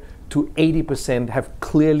 65 to 80% have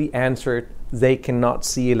clearly answered they cannot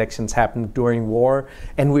see elections happen during war,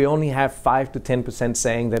 and we only have 5 to 10%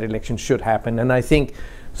 saying that elections should happen. And I think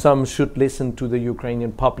some should listen to the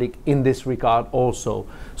Ukrainian public in this regard also.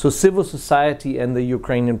 So civil society and the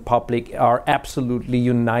Ukrainian public are absolutely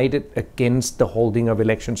united against the holding of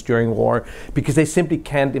elections during war, because they simply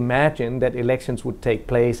can't imagine that elections would take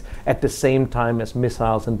place at the same time as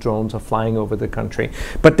missiles and drones are flying over the country.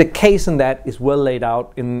 But the case in that is well laid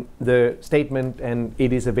out in the statement, and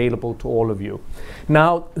it is available to all of you.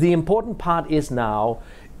 Now, the important part is now,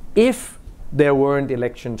 if there weren't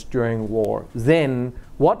elections during war, then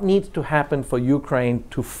what needs to happen for Ukraine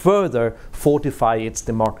to further fortify its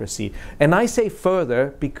democracy? And I say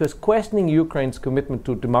further because questioning Ukraine's commitment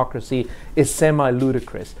to democracy is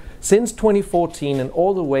semi-ludicrous. Since 2014 and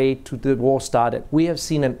all the way to the war started, we have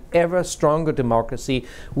seen an ever stronger democracy.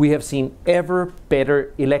 We have seen ever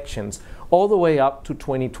better elections, all the way up to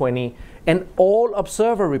 2020. And all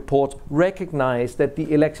observer reports recognize that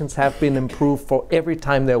the elections have been improved for every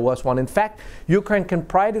time there was one. In fact, Ukraine can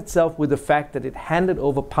pride itself with the fact that it handed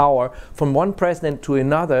over power from one president to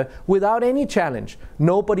another without any challenge.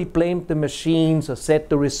 Nobody blamed the machines or said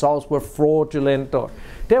the results were fraudulent.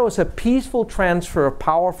 There was a peaceful transfer of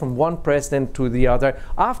power from one president to the other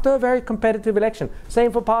after a very competitive election.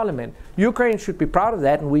 Same for parliament. Ukraine should be proud of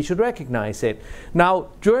that, and we should recognize it. Now,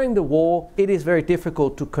 during the war, it is very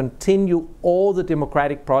difficult to continue all the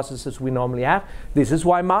democratic processes we normally have. This is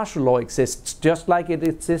why martial law exists, just like it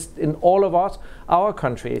exists in all of our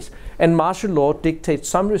countries. And martial law dictates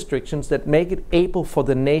some restrictions that make it able for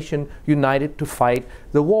the nation united to fight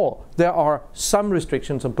the war. There are some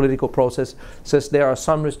restrictions on political processes. There are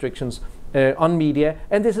some restrictions on media,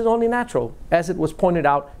 and this is only natural. As it was pointed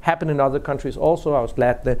out, happened in other countries also. I was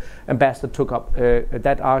glad the ambassador took up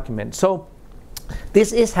that argument. So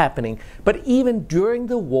this is happening. But even during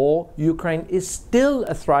the war, Ukraine is still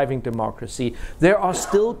a thriving democracy. There are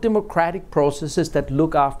still democratic processes that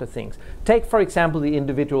look after things. Take, for example, the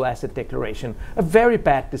individual asset declaration. A very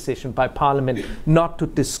bad decision by Parliament not to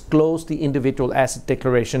disclose the individual asset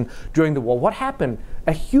declaration during the war. What happened?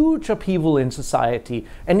 A huge upheaval in society,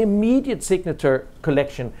 an immediate signature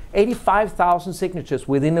collection, 85,000 signatures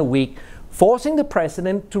within a week, forcing the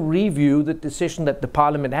president to review the decision that the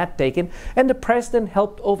parliament had taken, and the president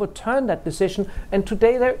helped overturn that decision, and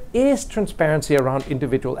today there is transparency around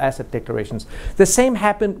individual asset declarations. The same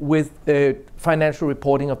happened with financial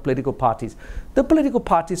reporting of political parties. The political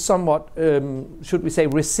parties somewhat, should we say,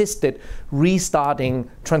 resisted restarting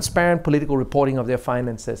transparent political reporting of their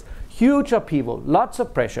finances. Huge upheaval, lots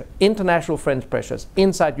of pressure, international French pressures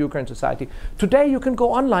inside Ukraine society. Today you can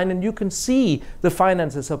go online and you can see the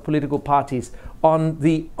finances of political parties on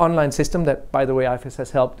the online system that, by the way, IFES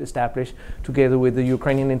has helped establish together with the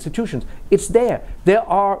Ukrainian institutions. It's there. There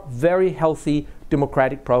are very healthy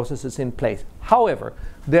democratic processes in place. However,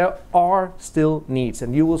 there are still needs,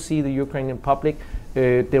 and you will see the Ukrainian public.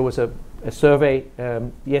 There was a survey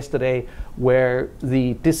yesterday where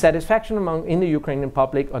the dissatisfaction in the Ukrainian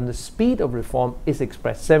public on the speed of reform is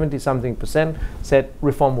expressed. 70-something% said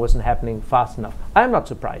reform wasn't happening fast enough. I'm not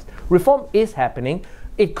surprised. Reform is happening.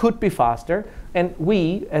 It could be faster. And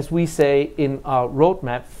we, as we say in our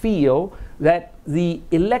roadmap, feel that the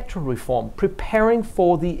electoral reform, preparing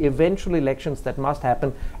for the eventual elections that must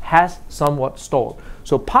happen, has somewhat stalled.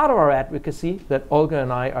 So part of our advocacy that Olga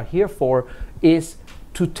and I are here for is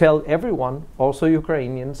to tell everyone, also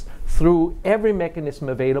Ukrainians, through every mechanism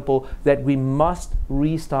available, that we must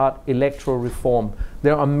restart electoral reform.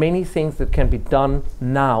 There are many things that can be done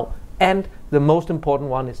now, and the most important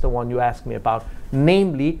one is the one you asked me about,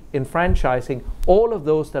 namely enfranchising all of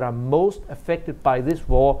those that are most affected by this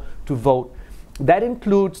war to vote. That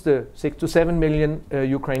includes the 6 to 7 million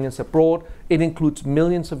Ukrainians abroad. It includes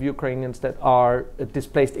millions of Ukrainians that are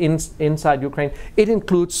displaced inside Ukraine. It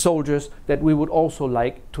includes soldiers that we would also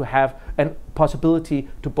like to have a possibility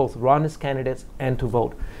to both run as candidates and to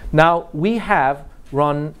vote. Now, we have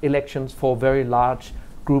run elections for very large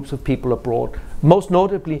groups of people abroad. Most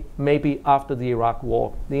notably, maybe after the Iraq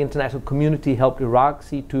war. The international community helped Iraq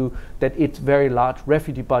see to that its very large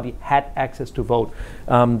refugee body had access to vote.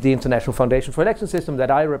 The International Foundation for Election System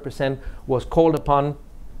that I represent was called upon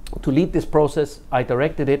to lead this process. I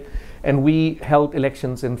directed it, and we held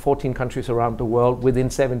elections in 14 countries around the world within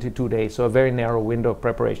 72 days, so a very narrow window of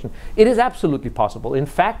preparation. It is absolutely possible. In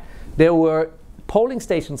fact, there were polling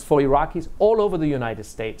stations for Iraqis all over the United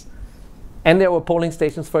States. And there were polling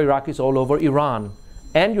stations for Iraqis all over Iran,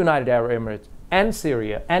 and United Arab Emirates, and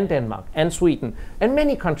Syria, and Denmark, and Sweden, and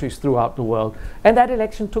many countries throughout the world. And that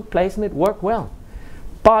election took place and it worked well.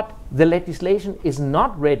 But the legislation is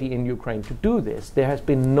not ready in Ukraine to do this. There has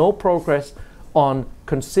been no progress on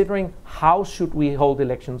considering how should we hold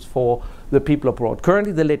elections for the people abroad.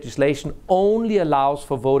 Currently, the legislation only allows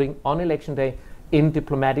for voting on election day in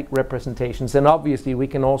diplomatic representations. And obviously we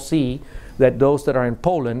can all see that those that are in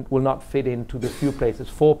Poland will not fit into the few places,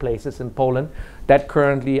 4 places in Poland, that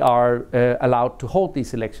currently are allowed to hold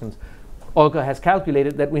these elections. Olga has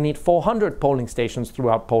calculated that we need 400 polling stations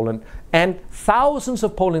throughout Poland and thousands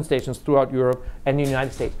of polling stations throughout Europe and the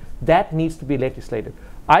United States. That needs to be legislated.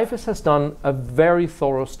 IFES has done a very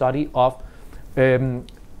thorough study of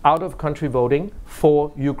out-of-country voting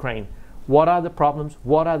for Ukraine. What are the problems?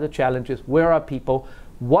 What are the challenges? Where are people?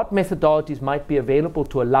 What methodologies might be available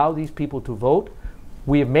to allow these people to vote?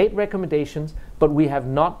 We have made recommendations, but we have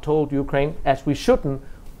not told Ukraine, as we shouldn't,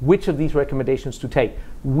 which of these recommendations to take.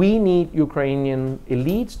 We need Ukrainian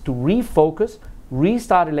elites to refocus,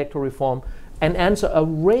 restart electoral reform, and answer a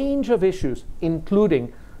range of issues,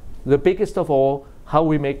 including the biggest of all, how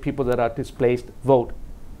we make people that are displaced vote.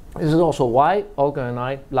 This is also why Olga and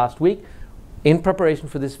I, last week, in preparation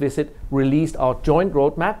for this visit, released our joint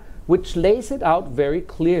roadmap, which lays it out very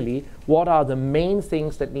clearly what are the main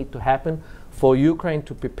things that need to happen for Ukraine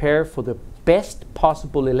to prepare for the best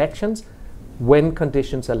possible elections when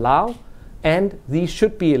conditions allow. And these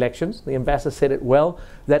should be elections, the ambassador said it well,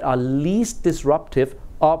 that are least disruptive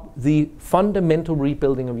of the fundamental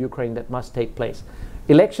rebuilding of Ukraine that must take place.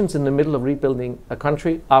 Elections in the middle of rebuilding a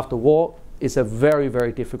country after war is a very,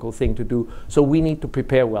 very difficult thing to do. So we need to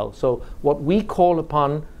prepare well. So what we call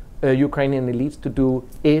upon Ukrainian elites to do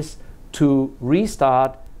is to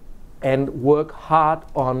restart and work hard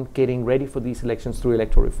on getting ready for these elections through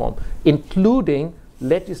electoral reform, including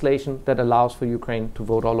legislation that allows for Ukraine to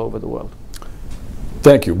vote all over the world.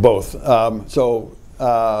 Thank you both.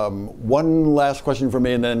 One last question for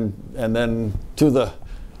me, and then to the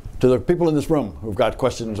people in this room who've got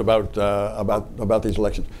questions about these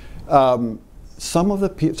elections. Some of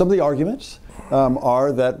the arguments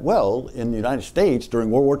are that, well, in the United States during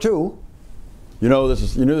World War II, you knew this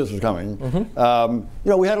was coming.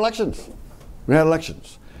 Mm-hmm. We had elections.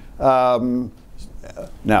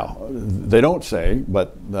 Now, they don't say,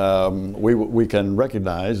 but we can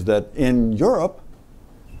recognize that in Europe,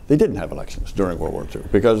 they didn't have elections during World War II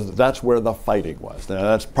because that's where the fighting was. Now,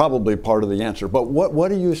 that's probably part of the answer. But what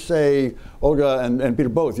do you say, Olga and Peter,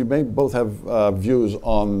 both? You may both have views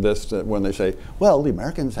on this when they say, well, the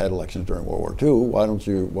Americans had elections during World War II. Why don't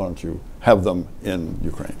you have them in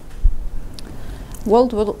Ukraine?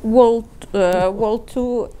 World War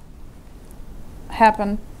II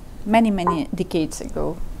happened many decades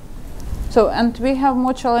ago. So, and we have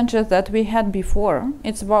more challenges that we had before.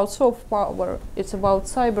 It's about soft power, it's about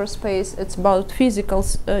cyberspace, it's about physical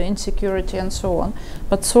insecurity and so on.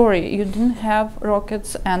 But sorry, you didn't have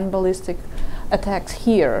rockets and ballistic attacks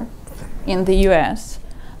here in the US.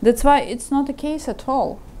 That's why it's not a case at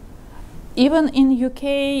all. Even in UK,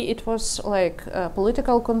 it was like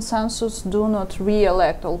political consensus, do not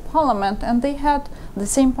re-elect all parliament, and they had the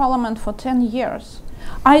same parliament for 10 years.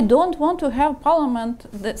 I don't want to have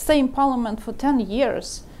the same parliament for 10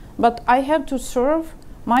 years, but I have to serve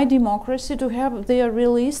my democracy to have their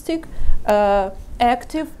realistic,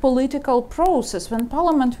 active political process when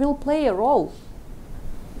parliament will play a role.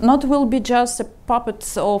 not will be just a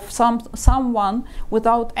puppets of someone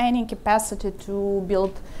without any capacity to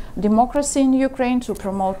build democracy in Ukraine, to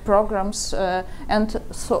promote programs and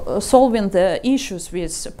solving the issues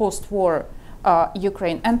with post-war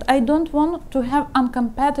Ukraine. And I don't want to have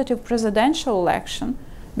uncompetitive presidential election,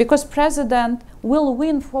 because president will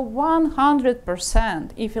win for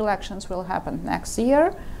 100% if elections will happen next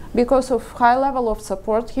year, because of high level of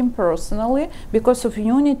support him personally, because of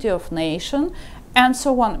unity of nation, and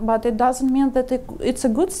so on. But it doesn't mean that it's a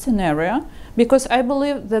good scenario, because I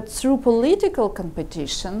believe that through political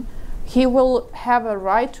competition, he will have a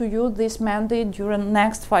right to use this mandate during the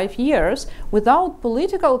next 5 years. Without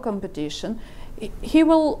political competition, he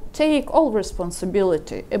will take all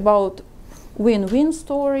responsibility about win-win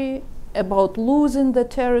story, about losing the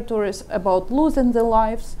territories, about losing the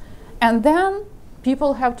lives. And then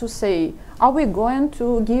people have to say, are we going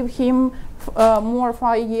to give him more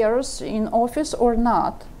 5 years in office or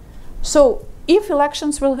not? So if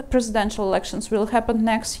presidential elections will happen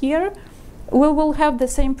next year, we will have the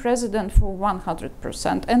same president for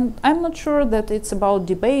 100%. And I'm not sure that it's about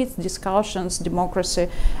debates, discussions, democracy,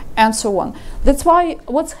 and so on. That's why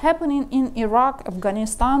what's happening in Iraq,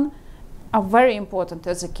 Afghanistan are very important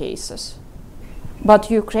as a cases.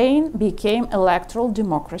 But Ukraine became electoral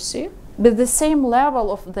democracy with the same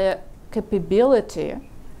level of the capability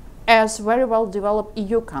as very well developed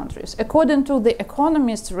EU countries. According to the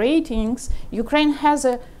Economist ratings, Ukraine has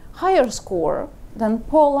a higher score than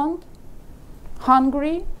Poland,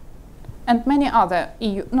 Hungary, and many other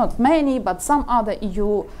EU, not many, but some other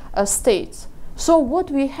EU states. So what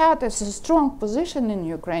we had as a strong position in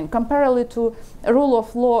Ukraine, comparably to a rule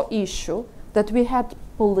of law issue, that we had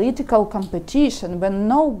political competition when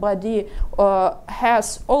nobody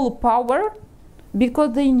has all power,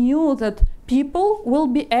 because they knew that people will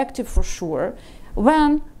be active for sure.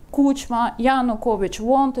 When Kuchma, Yanukovych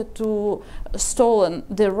wanted to stolen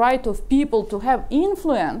the right of people to have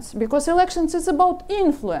influence, because elections is about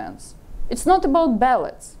influence. It's not about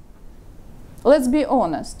ballots. Let's be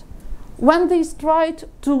honest. When they tried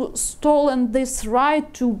to stolen this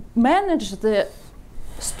right to manage the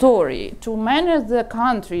story, to manage the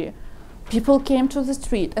country, people came to the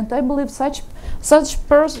street. And I believe such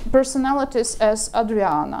personalities as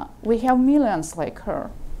Adriana, we have millions like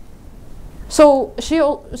her. So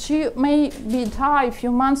she may be died a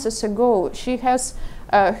few months ago. She has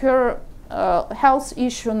her health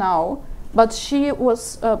issue now, but she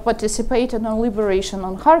was participating in liberation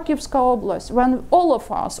on Kharkivska Oblast, when all of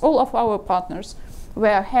us, all of our partners,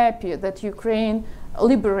 were happy that Ukraine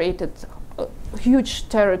liberated huge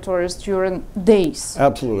territories during days.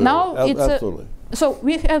 Absolutely. Now absolutely. So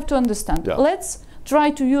we have to understand. Yeah. Let's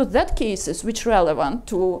try to use that cases which relevant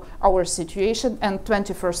to our situation and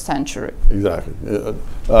 21st century. Exactly.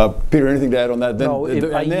 Peter, anything to add on that? Then, No, if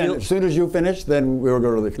I and then yield- as soon as you finish, then we will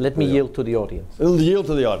go to the... Let me yield to the audience. It'll yield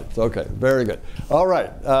to the audience. Okay, very good. All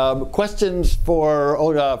right. Questions for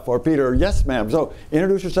Olga, for Peter? Yes, ma'am. So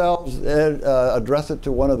introduce yourselves, address it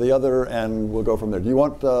to one or the other, and we'll go from there. Do you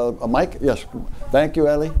want a mic? Yes. Thank you,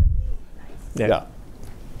 Ellie. Yeah.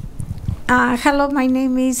 Hello, my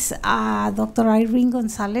name is Dr. Irene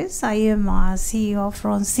Gonzalez. I am CEO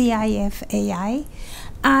from CIFAI.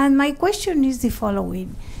 And my question is the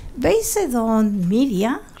following. Based on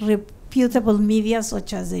media, reputable media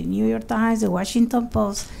such as the New York Times, the Washington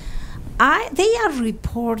Post, they are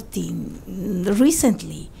reporting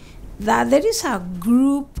recently that there is a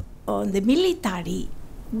group on the military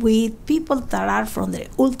with people that are from the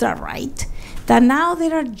ultra-right, that now they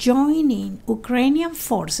are joining Ukrainian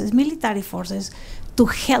forces, military forces, to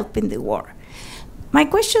help in the war. My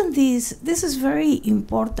question is, this is very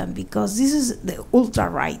important because this is the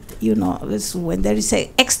ultra-right, you know, it's when there is a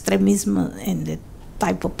extremism in the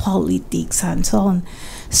type of politics and so on.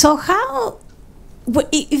 So how,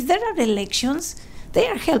 if there are elections, they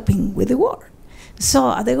are helping with the war. So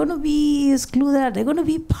are they going to be excluded? Are they going to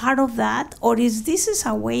be part of that? Or is this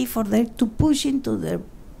a way for them to push into their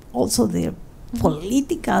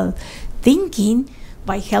political thinking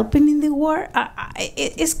by helping in the war?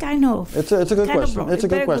 It's kind of... It's a good question. It's a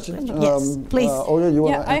good question. Yes, please. Olga, you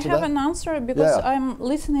want to I answer have that? an answer because I'm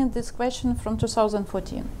listening to this question from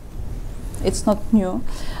 2014. It's not new.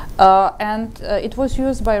 And it was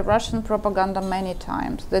used by Russian propaganda many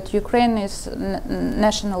times, that Ukraine is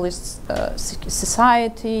nationalist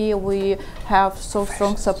society, we have so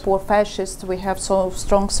strong support fascists, we have so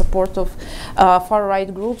strong support of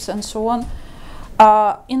far-right groups and so on.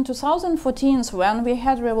 In 2014, when we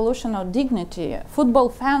had Revolution of Dignity, football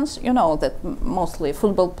fans, you know that mostly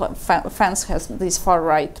football fans has this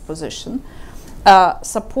far-right position,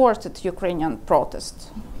 supported Ukrainian protest.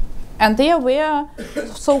 And they were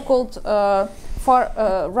so-called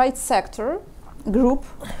far right sector group,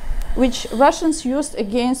 which Russians used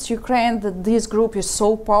against Ukraine, that this group is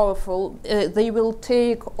so powerful, they will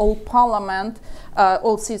take all parliament,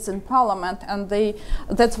 all seats in parliament, and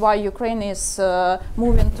that's why Ukraine is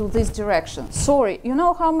moving to this direction. Sorry, you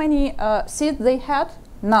know how many seats they had?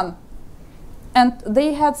 None. And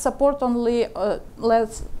they had support only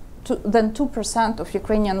less than 2% of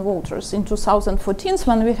Ukrainian voters in 2014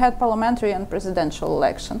 when we had parliamentary and presidential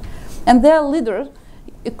election. And their leader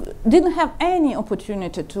didn't have any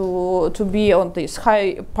opportunity to be on this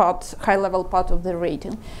high-level part of the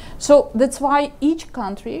rating. So that's why each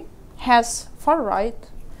country has far right,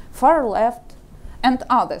 far left, and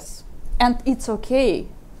others. And it's okay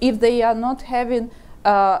if they are not having,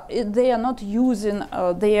 if they are not using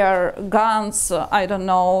their guns, I don't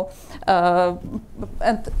know,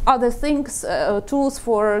 and other things, tools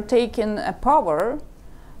for taking power.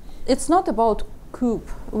 It's not about coup.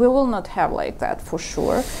 We will not have like that for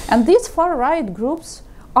sure. And these far-right groups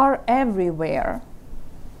are everywhere.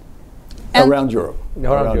 Around Europe.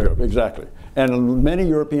 Around Europe, exactly. And many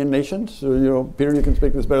European nations, you know, Peter, you can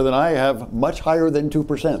speak this better than I, have much higher than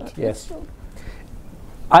 2%. Yes.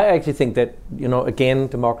 I actually think that, you know, again,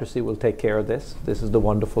 democracy will take care of this. This is the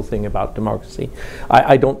wonderful thing about democracy.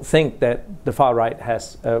 I don't think that the far right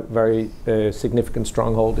has a very significant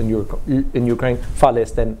stronghold in Ukraine, far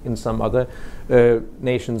less than in some other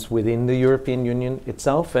nations within the European Union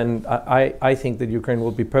itself. And I think that Ukraine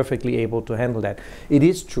will be perfectly able to handle that. It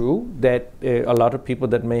is true that a lot of people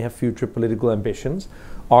that may have future political ambitions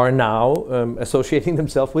are now associating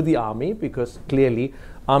themselves with the army, because clearly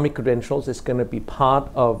army credentials is going to be part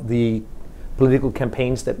of the political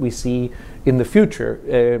campaigns that we see in the future.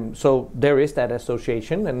 So there is that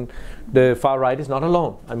association, and the far right is not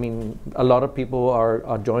alone. I mean, a lot of people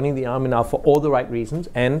are joining the army now for all the right reasons,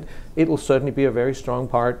 and it will certainly be a very strong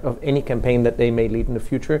part of any campaign that they may lead in the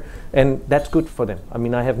future, and that's good for them. I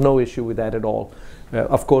mean, I have no issue with that at all.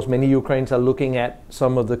 Of course, many Ukrainians are looking at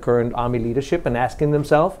some of the current army leadership and asking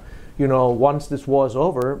themselves, you know, once this war is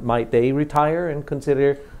over, might they retire and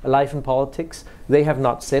consider a life in politics? They have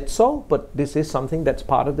not said so, but this is something that's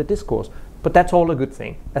part of the discourse. But that's all a good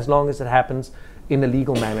thing, as long as it happens in a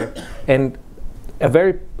legal manner. And a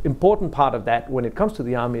very important part of that when it comes to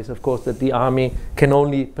the army is, of course, that the army can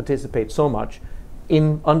only participate so much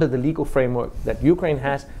under the legal framework that Ukraine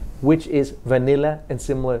has, which is vanilla and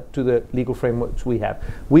similar to the legal frameworks we have.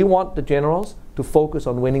 We want the generals to focus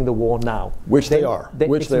on winning the war now. Which they are.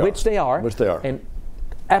 Which they are. And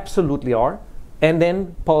absolutely are. And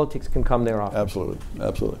then politics can come thereafter. Absolutely,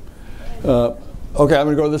 absolutely. Okay, I'm going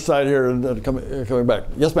to go to this side here and coming back.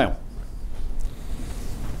 Yes, ma'am.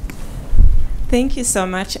 Thank you so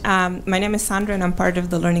much. My name is Sandra, and I'm part of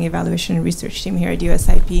the Learning Evaluation and Research Team here at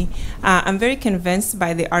USIP. I'm very convinced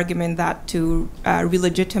by the argument that to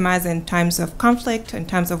re-legitimize in times of conflict, in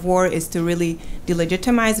times of war, is to really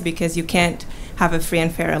delegitimize, because you can't have a free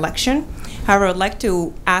and fair election. However, I'd like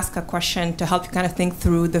to ask a question to help you kind of think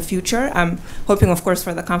through the future. I'm hoping, of course,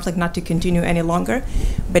 for the conflict not to continue any longer.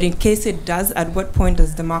 But in case it does, at what point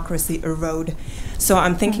does democracy erode? So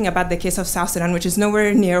I'm thinking about the case of South Sudan, which is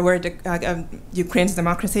nowhere near where Ukraine's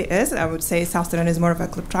democracy is. I would say South Sudan is more of a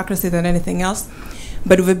kleptocracy than anything else.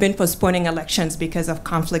 But we've been postponing elections because of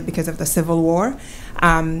conflict, because of the civil war.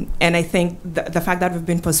 And I think the fact that we've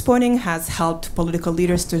been postponing has helped political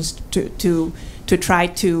leaders to try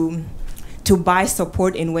to buy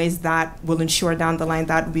support in ways that will ensure down the line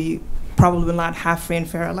that we probably will not have free and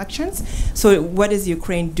fair elections. So what is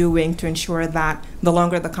Ukraine doing to ensure that the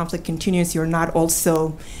longer the conflict continues, you're not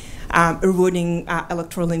also eroding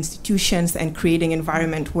electoral institutions and creating an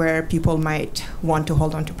environment where people might want to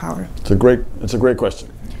hold on to power? It's a great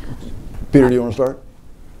question. Peter, do you want to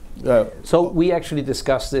start? So we actually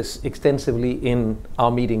discussed this extensively in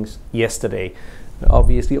our meetings yesterday.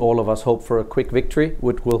 Obviously, all of us hope for a quick victory,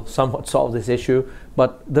 which will somewhat solve this issue,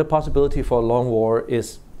 but the possibility for a long war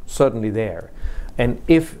is certainly there. And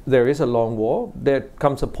if there is a long war, there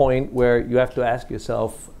comes a point where you have to ask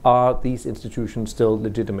yourself, are these institutions still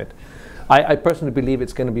legitimate? I personally believe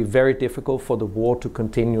it's going to be very difficult for the war to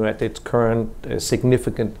continue at its current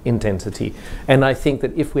significant intensity. And I think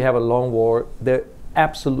that if we have a long war, the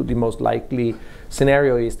absolutely most likely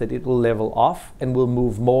scenario is that it will level off and will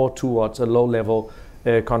move more towards a low-level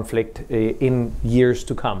conflict in years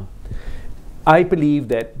to come. I believe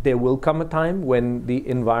that there will come a time when the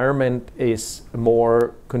environment is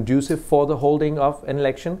more conducive for the holding of an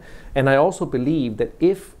election. And I also believe that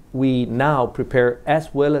if we now prepare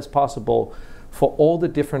as well as possible for all the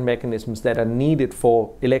different mechanisms that are needed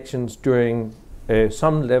for elections during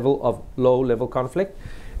some level of low-level conflict,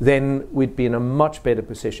 then we'd be in a much better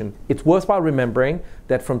position. It's worthwhile remembering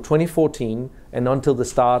that from 2014 and until the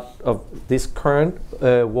start of this current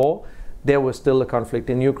war, there was still a conflict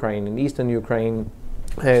in Ukraine. In eastern Ukraine,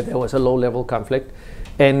 there was a low-level conflict,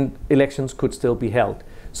 and elections could still be held.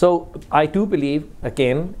 So I do believe,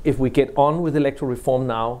 again, if we get on with electoral reform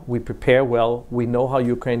now, we prepare well, we know how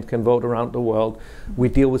Ukraine can vote around the world, we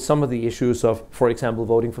deal with some of the issues of, for example,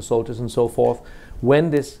 voting for soldiers and so forth.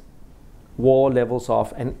 When this war levels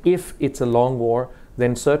off, and if it's a long war,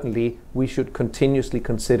 then certainly we should continuously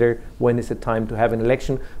consider when is it time to have an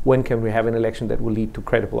election, when can we have an election that will lead to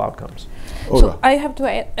credible outcomes. So I have to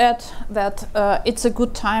add that it's a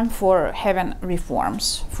good time for having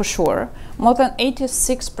reforms, for sure. More than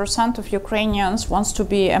 86% of Ukrainians wants to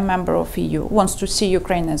be a member of EU, wants to see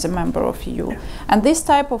Ukraine as a member of EU. And this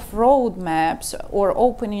type of roadmaps or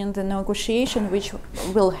opening the negotiation, which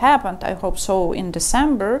will happen, I hope so, in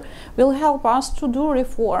December, will help us to do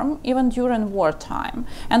reform even during wartime.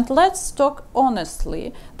 And let's talk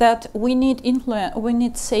honestly that we need influence, we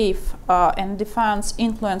need safe and defense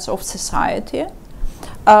influence of society.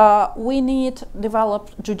 We need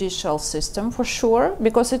developed judicial system for sure,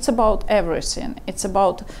 because it's about everything. It's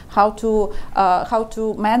about how to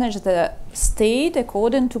manage the state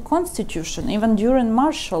according to constitution, even during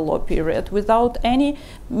martial law period, without any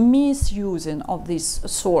misusing of this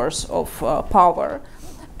source of power.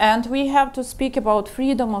 And we have to speak about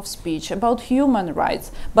freedom of speech, about human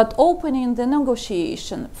rights, but opening the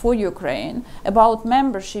negotiation for Ukraine about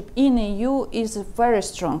membership in EU is a very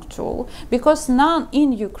strong tool, because none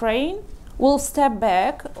in Ukraine will step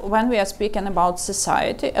back when we are speaking about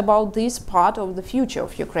society, about this part of the future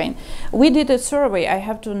of Ukraine. We did a survey, I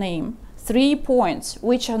have to name 3 points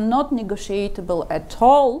which are not negotiable at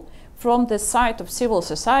all from the side of civil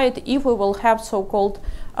society if we will have so-called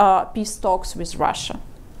peace talks with Russia.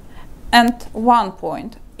 And 1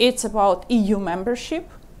 point, it's about EU membership.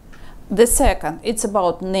 The second, it's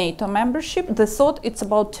about NATO membership. The third, it's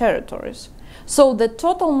about territories. So the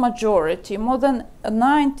total majority, more than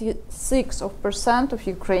 96% of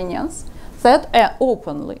Ukrainians said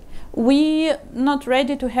openly, we not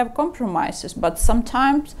ready to have compromises, but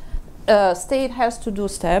sometimes state has to do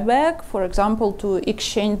step back, for example, to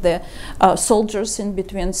exchange the soldiers in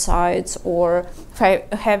between sides, or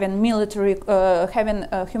having military, having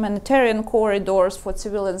humanitarian corridors for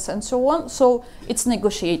civilians and so on. So it's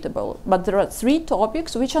negotiable. But there are 3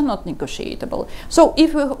 topics which are not negotiable. So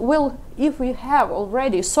if we have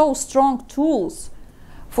already so strong tools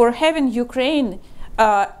for having Ukraine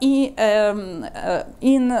in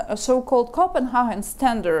so-called Copenhagen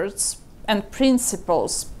standards and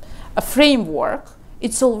principles, a framework,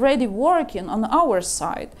 it's already working on our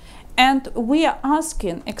side. And we are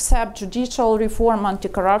asking, except judicial reform,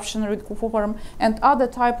 anti-corruption reform, and other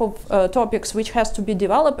type of topics which has to be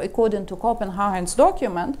developed according to Copenhagen's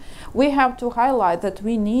document, we have to highlight that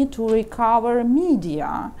we need to recover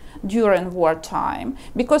media during wartime,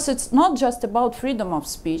 because it's not just about freedom of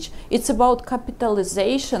speech, it's about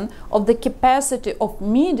capitalization of the capacity of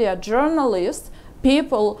media, journalists,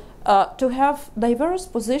 people, to have diverse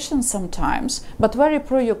positions sometimes, but very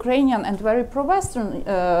pro-Ukrainian and very pro-Western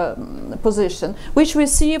position, which we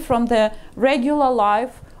see from the regular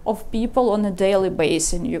life of people on a daily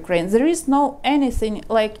basis in Ukraine. There is no anything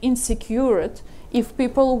like insecure if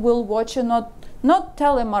people will watch a not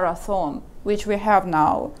telemarathon, which we have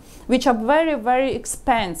now, which are very, very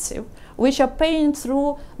expensive, which are paying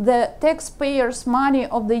through the taxpayers' money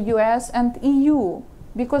of the US and EU.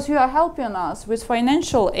 Because you are helping us with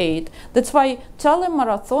financial aid. That's why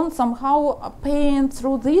telemarathon somehow are paying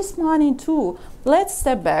through this money too. Let's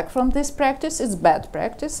step back from this practice, it's bad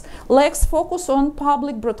practice. Let's focus on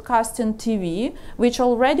public broadcasting TV, which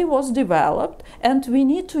already was developed, and we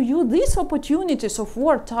need to use these opportunities of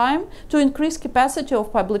wartime to increase capacity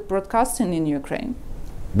of public broadcasting in Ukraine.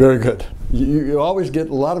 Very good. You always get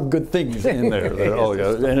a lot of good things in there,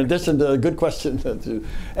 Olga. In addition to a good question.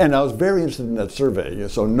 And I was very interested in that survey.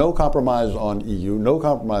 So no compromise on EU, no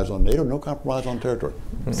compromise on NATO, no compromise on territory.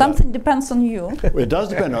 Something depends on you. It does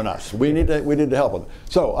depend on us. We need to help them.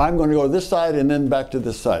 So I'm going to go to this side and then back to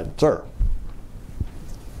this side. Sir.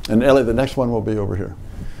 And Ellie, the next one will be over here.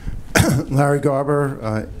 Larry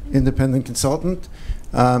Garber, independent consultant.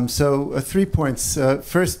 3 points.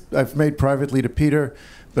 First, I've made privately to Peter,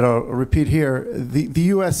 but I'll repeat here. The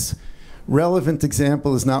U.S. relevant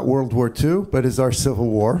example is not World War II, but is our Civil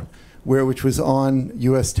War, which was on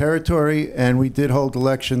U.S. territory, and we did hold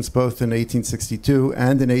elections both in 1862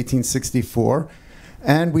 and in 1864.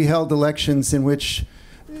 And we held elections in which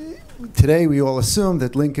today we all assume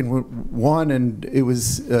that Lincoln won, and it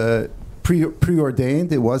was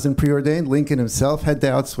preordained. It wasn't preordained. Lincoln himself had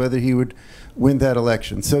doubts whether he would win that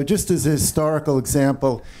election. So just as a historical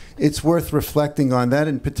example, it's worth reflecting on that,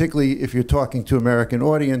 and particularly if you're talking to American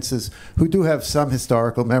audiences who do have some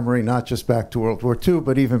historical memory, not just back to World War II,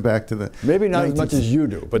 but even back to the Maybe not as much as you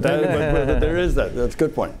do, but, but there is that. That's a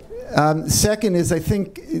good point. Second is, I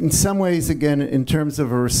think, in some ways, again, in terms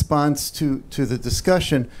of a response to the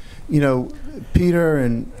discussion, Peter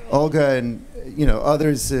and Olga and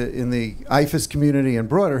others in the IFES community and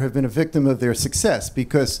broader have been a victim of their success,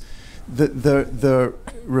 because the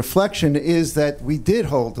reflection is that we did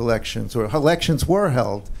hold elections, or elections were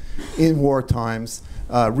held in war times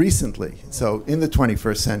recently, so in the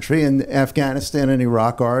 21st century, and Afghanistan and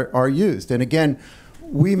Iraq are used. And again,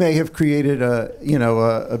 we may have created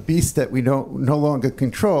a beast that we no longer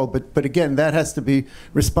control, but again, that has to be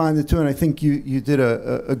responded to, and I think you did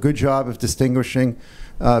a good job of distinguishing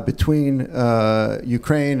between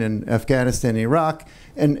Ukraine and Afghanistan and Iraq,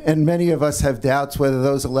 and many of us have doubts whether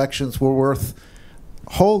those elections were worth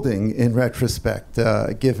holding in retrospect,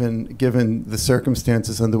 given the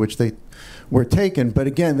circumstances under which they were taken. But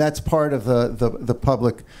again, that's part of the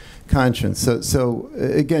public conscience. So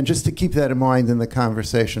again, just to keep that in mind in the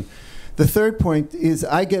conversation. The third point is,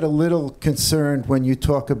 I get a little concerned when you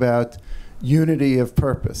talk about unity of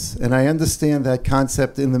purpose, and I understand that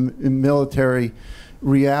concept in the military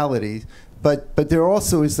reality, but there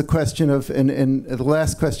also is the question of, and the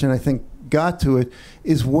last question I think got to it,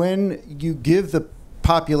 is when you give the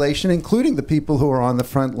population, including the people who are on the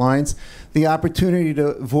front lines, the opportunity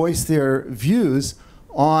to voice their views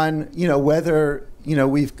on whether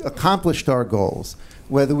we've accomplished our goals,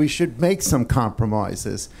 whether we should make some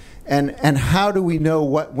compromises, and how do we know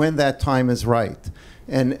when that time is right.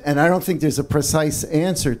 And I don't think there's a precise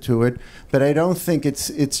answer to it, but I don't think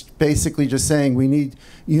it's basically just saying we need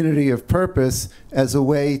unity of purpose as a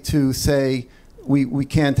way to say we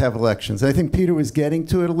can't have elections. I think Peter was getting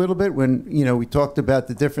to it a little bit when we talked about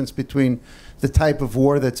the difference between the type of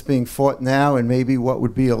war that's being fought now and maybe what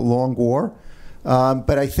would be a long war.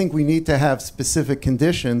 But I think we need to have specific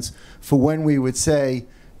conditions for when we would say,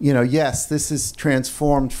 yes, this is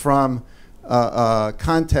transformed from a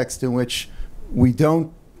context in which we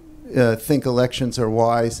don't think elections are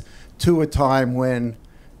wise to a time when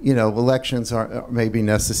elections are maybe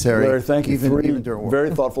necessary. Larry, thank you. Even during war. Very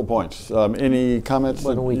thoughtful points. Any comments?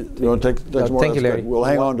 You want to take more? Thank you, Larry. We'll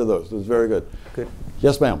hang on to those. That's very good. Good.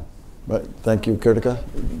 Yes, ma'am. Right. Thank you, Kurtika.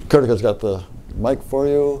 Kurtika's got the mic for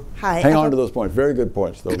you. Hi. Hang on to those points. Very good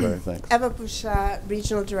points, though, Larry. Thanks. Eva Busha,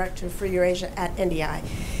 Regional Director for Eurasia at NDI.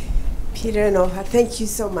 Peter and Olga, thank you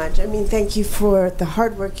so much. Thank you for the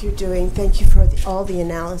hard work you're doing. Thank you for all the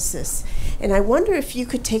analysis. And I wonder if you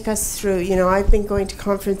could take us through, I've been going to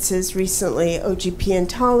conferences recently, OGP in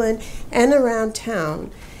Tallinn and around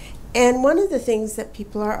town. And one of the things that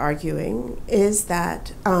people are arguing is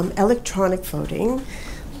that electronic voting,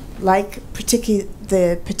 like particularly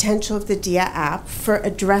the potential of the DIA app for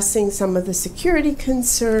addressing some of the security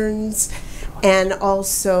concerns and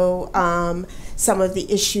also some of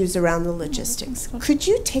the issues around the logistics. Could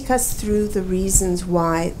you take us through the reasons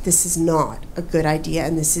why this is not a good idea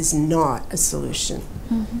and this is not a solution?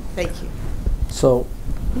 Mm-hmm. Thank you. So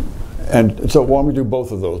why don't we do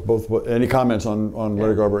both of those? Any comments on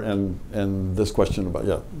Larry Garber and this question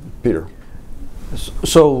about, Peter?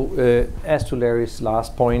 So as to Larry's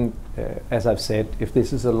last point, as I've said, if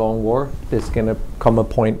this is a long war, there's going to come a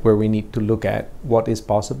point where we need to look at what is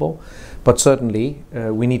possible. But certainly,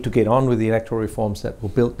 we need to get on with the electoral reforms that will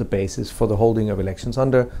build the basis for the holding of elections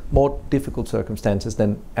under more difficult circumstances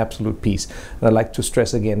than absolute peace. And I'd like to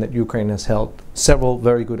stress again that Ukraine has held several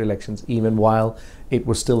very good elections, even while it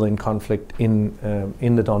was still in conflict in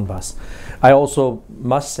the Donbass. I also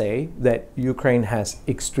must say that Ukraine has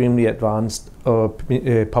extremely advanced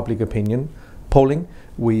public opinion polling.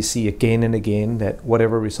 We see again and again that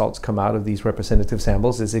whatever results come out of these representative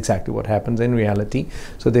samples is exactly what happens in reality.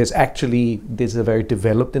 So this is a very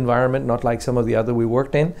developed environment, not like some of the other we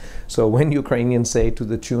worked in. So when Ukrainians say to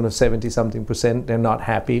the tune of 70-something% they're not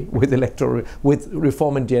happy with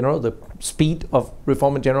reform in general, the speed of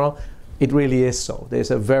reform in general, it really is so.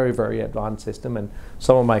 There's a very, very advanced system, and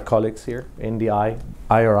some of my colleagues here, NDI,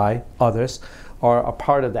 IRI, others, are a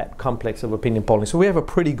part of that complex of opinion polling. So we have a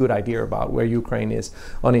pretty good idea about where Ukraine is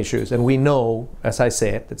on issues. And we know, as I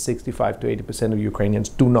said, that 65 to 80% of Ukrainians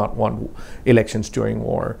do not want elections during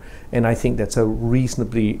war. And I think that's a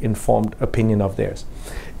reasonably informed opinion of theirs.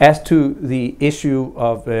 As to the issue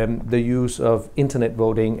of the use of internet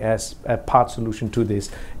voting as a part solution to this,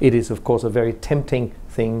 it is, of course, a very tempting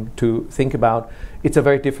thing to think about. It's a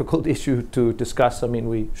very difficult issue to discuss. I mean,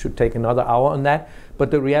 we should take another hour on that.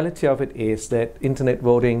 But the reality of it is that internet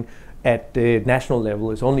voting at the national level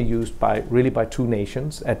is only used by two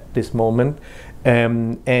nations at this moment,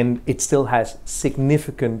 and it still has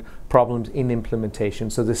significant problems in implementation.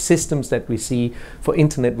 So the systems that we see for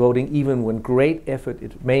internet voting, even when great effort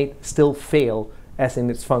is made, still fail as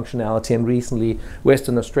in its functionality. And recently,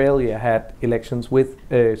 Western Australia had elections with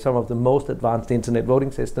some of the most advanced internet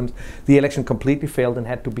voting systems. The election completely failed and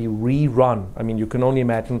had to be rerun. I mean, you can only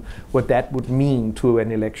imagine what that would mean to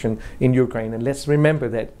an election in Ukraine. And let's remember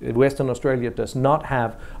that Western Australia does not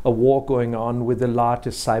have a war going on with the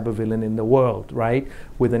largest cyber villain in the world, right?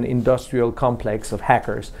 With an industrial complex of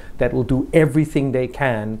hackers that will do everything they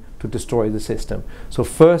can to destroy the system. So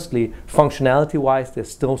firstly, functionality-wise,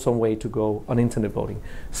 there's still some way to go on internet voting.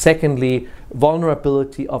 Secondly,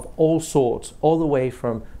 vulnerability of all sorts, all the way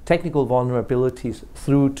from technical vulnerabilities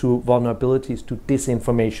through to vulnerabilities to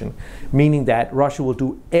disinformation, meaning that Russia will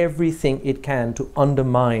do everything it can to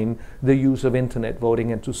undermine the use of internet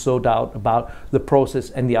voting and to sow doubt about the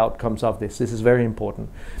process and the outcomes of this. This is very important.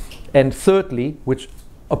 And thirdly, which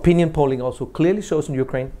opinion polling also clearly shows in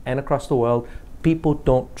Ukraine and across the world, people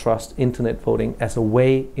don't trust internet voting as a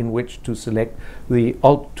way in which to select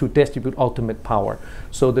to distribute ultimate power.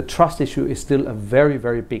 So the trust issue is still a very,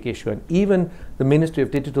 very big issue. And even the Ministry of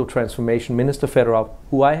Digital Transformation, Minister Fedorov,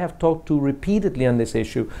 who I have talked to repeatedly on this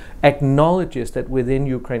issue, acknowledges that within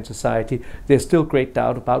Ukraine society, there's still great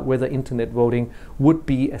doubt about whether internet voting would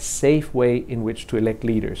be a safe way in which to elect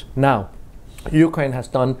leaders. Now, Ukraine has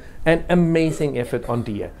done an amazing effort on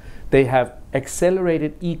DIA. They have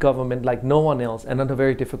accelerated e-government like no one else and under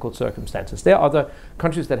very difficult circumstances. There are other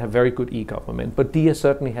countries that have very good e-government, but DIA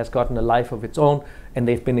certainly has gotten a life of its own, and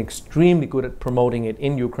they've been extremely good at promoting it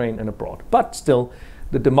in Ukraine and abroad. But still,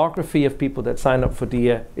 the demography of people that sign up for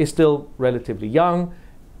DIA is still relatively young,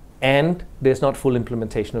 and there's not full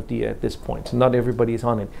implementation of DIA at this point. So not everybody is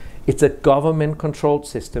on it. It's a government-controlled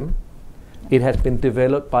system. It has been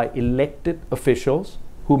developed by elected officials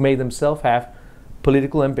who may themselves have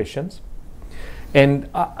political ambitions. And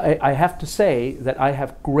I have to say that I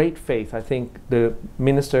have great faith. I think the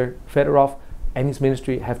Minister Fedorov and his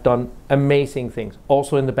ministry have done amazing things,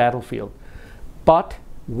 also in the battlefield. But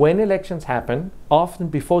when elections happen, often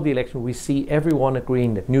before the election, we see everyone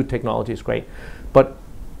agreeing that new technology is great. But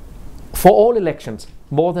for all elections,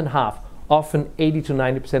 more than half, often 80 to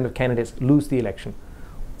 90% of candidates lose the election.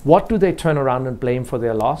 What do they turn around and blame for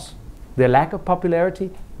their loss? Their lack of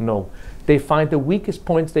popularity? No. They find the weakest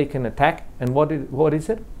points they can attack, and what is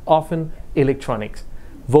it? Often electronics,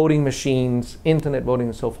 voting machines, internet voting,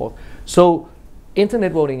 and so forth. So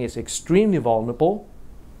internet voting is extremely vulnerable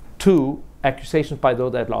to accusations by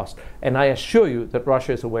those that lost. And I assure you that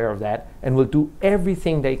Russia is aware of that and will do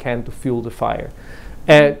everything they can to fuel the fire.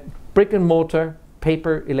 Brick and mortar,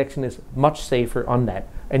 paper election is much safer on that.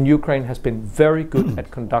 And Ukraine has been very good at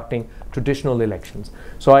conducting traditional elections.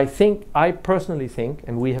 So I personally think,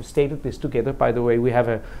 and we have stated this together, by the way, we have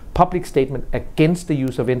a public statement against the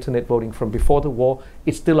use of internet voting from before the war.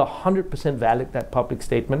 It's still 100% valid, that public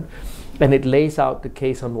statement, and it lays out the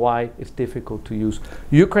case on why it's difficult to use.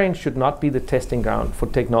 Ukraine should not be the testing ground for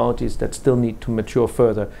technologies that still need to mature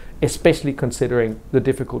further, especially considering the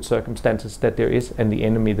difficult circumstances that there is and the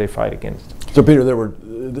enemy they fight against. So Peter,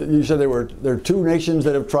 you said there are two nations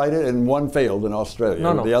that have tried it and one failed in Australia.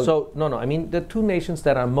 No. I mean, the two nations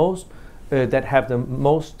that are that have the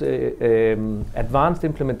most advanced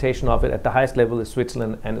implementation of it at the highest level is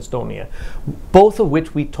Switzerland and Estonia, both of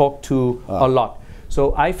which we talk to a lot.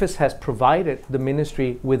 So IFES has provided the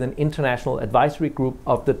ministry with an international advisory group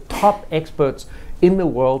of the top experts in the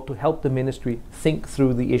world to help the ministry think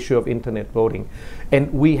through the issue of internet voting.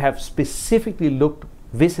 And we have specifically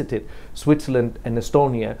visited Switzerland and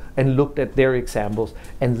Estonia and looked at their examples.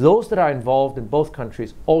 And those that are involved in both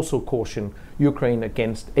countries also caution Ukraine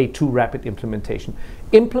against a too rapid implementation.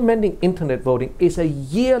 Implementing internet voting is a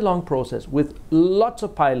year-long process with lots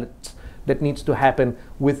of pilots that needs to happen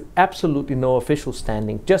with absolutely no official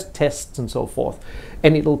standing, just tests and so forth.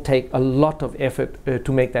 And it'll take a lot of effort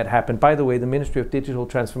to make that happen. By the way, the Ministry of Digital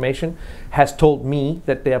Transformation has told me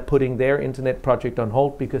that they are putting their internet project on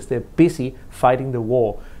hold because they're busy fighting the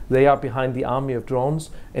war. They are behind the army of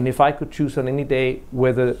drones, and if I could choose on any day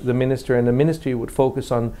whether the minister and the ministry would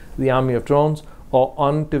focus on the army of drones or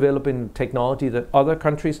on developing technology that other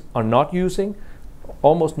countries are not using,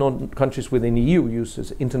 almost no countries within the EU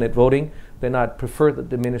uses internet voting, then I'd prefer that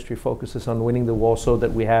the ministry focuses on winning the war so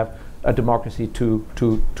that we have a democracy to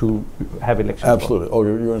have elections. Absolutely. Oh,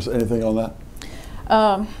 you want to say anything on that?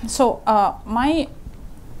 My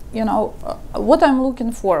what I'm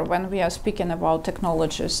looking for when we are speaking about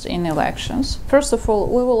technologies in elections, first of all,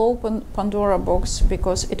 we will open Pandora box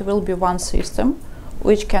because it will be one system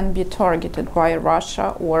which can be targeted by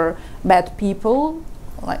Russia or bad people,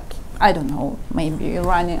 like, I don't know, maybe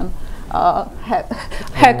Iranian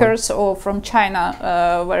hackers or from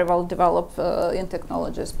China, very well developed in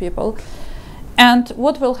technologies people. And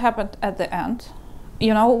what will happen at the end?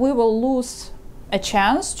 We will lose a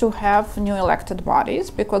chance to have new elected bodies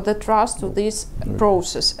because the trust to this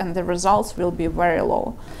process and the results will be very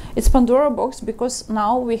low. It's Pandora box because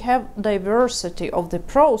now we have diversity of the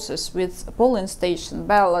process with polling station,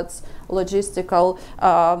 ballots, logistical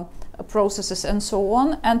processes and so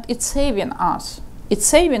on, and it's saving us. It's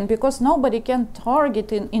saving because nobody can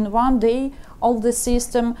target in one day all the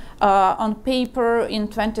system on paper in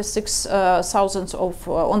 26,000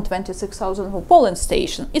 of polling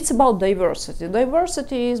station. It's about diversity.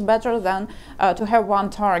 Diversity is better than to have one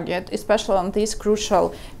target, especially on this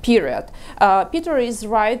crucial period. Peter is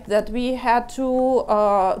right that we had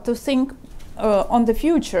to think on the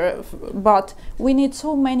future, but we need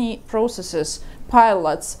so many processes,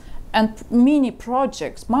 pilots, and mini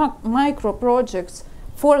projects, micro projects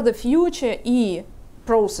for the future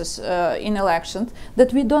process in elections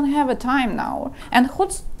that we don't have a time now. And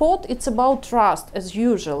hotspot, it's about trust as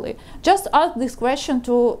usually. Just ask this question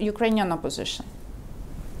to Ukrainian opposition.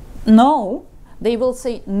 No, they will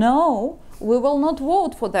say no, we will not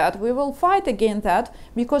vote for that, we will fight against that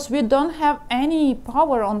because we don't have any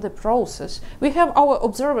power on the process. We have our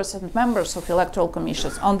observers and members of electoral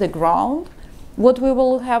commissions on the ground. What we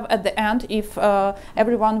will have at the end if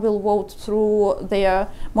everyone will vote through their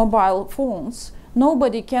mobile phones,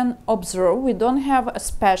 nobody can observe. We don't have a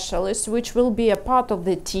specialist which will be a part of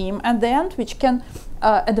the team at the end, which can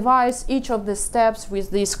advise each of the steps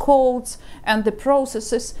with these codes and the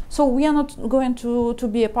processes. So we are not going to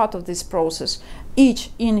be a part of this process.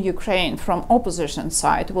 Each in Ukraine from opposition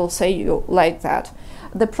side will say you like that.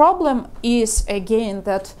 The problem is again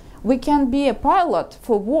that we can be a pilot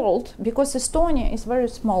for world because Estonia is very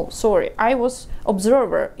small. Sorry, I was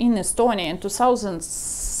observer in Estonia in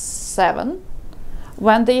 2007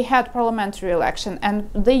 when they had parliamentary election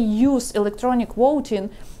and they used electronic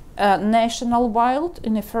voting national-wide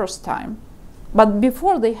in the first time. But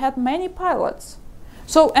before they had many pilots.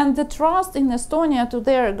 So, and the trust in Estonia to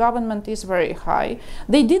their government is very high.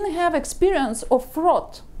 They didn't have experience of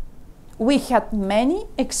fraud. We had many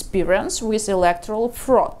experience with electoral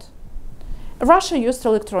fraud. Russia used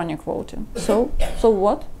electronic voting. So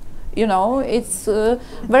what? It's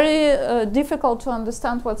very difficult to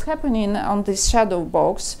understand what's happening on this shadow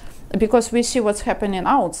box because we see what's happening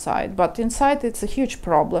outside, but inside it's a huge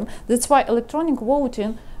problem. That's why electronic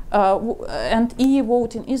voting and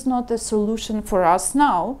e-voting is not a solution for us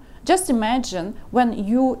now. Just imagine when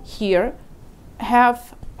you here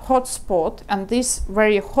have hotspot and this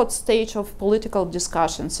very hot stage of political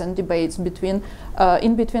discussions and debates between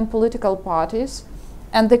in between political parties,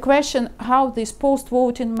 and the question how this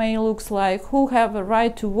post-voting may looks like, who have a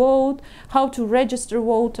right to vote, how to register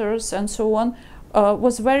voters and so on,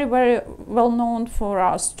 was very, very well known for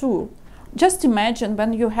us too. Just imagine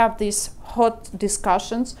when you have these hot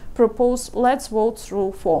discussions, propose let's vote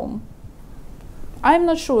through phone. I'm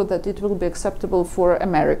not sure that it will be acceptable for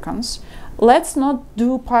Americans. Let's not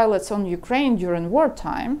do pilots on Ukraine during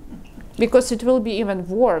wartime, because it will be even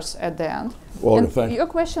worse at the end. Well, and your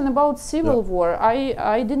question about civil war,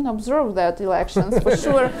 I didn't observe that elections for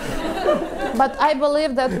sure, but I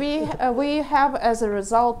believe that we have, as a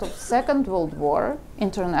result of Second World War,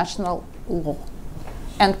 international law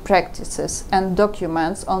and practices and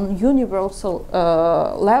documents on universal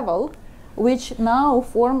level, which now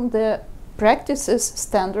form the practices,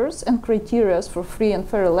 standards and criteria for free and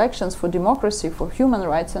fair elections, for democracy, for human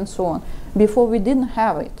rights and so on. Before we didn't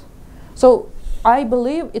have it. So I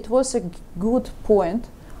believe it was a good point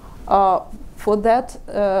for that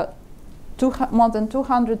more than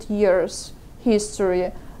 200 years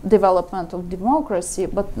history development of democracy,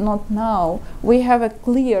 but not now. We have a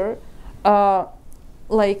clear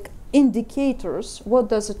indicators. What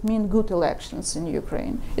does it mean good elections in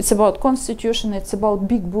Ukraine? It's about constitution, it's about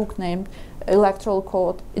big book named Electoral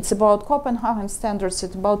Code, it's about Copenhagen standards,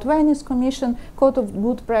 it's about Venice Commission Code of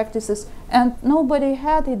Good Practices, and nobody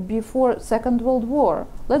had it before Second World War.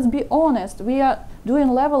 Let's be honest, we are doing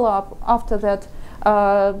level up after that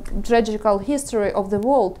tragical history of the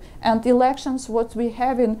world, and elections what we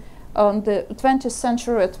have in on the 20th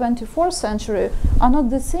century, 24th century are not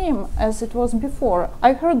the same as it was before.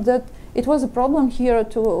 I heard that it was a problem here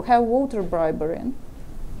to have voter bribery.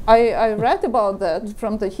 I read about that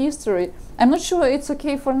from the history. I'm not sure it's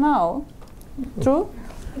okay for now. True?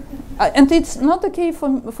 And it's not okay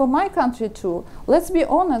for my country too. Let's be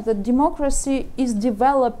honest that democracy is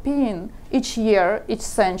developing each year, each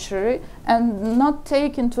century, and not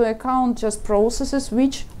take into account just processes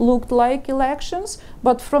which looked like elections,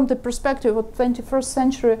 but from the perspective of 21st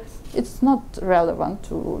century, it's not relevant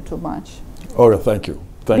too much. Olga, thank you.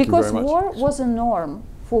 Thank you very much. Because war was a norm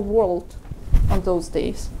for world on those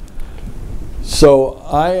days. So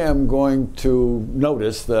I am going to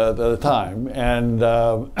notice the time, and,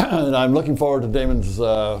 and I'm looking forward to Damon's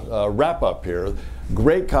wrap-up here.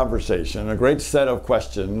 Great conversation, a great set of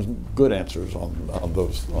questions, good answers on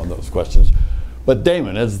those questions. But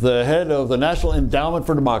Damon, as the head of the National Endowment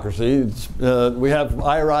for Democracy, we have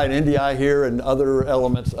IRI and NDI here and other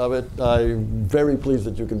elements of it. I'm very pleased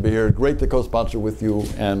that you can be here. Great to co-sponsor with you,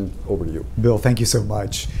 and over to you. Bill, thank you so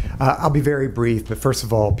much. I'll be very brief, but first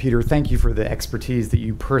of all, Peter, thank you for the expertise that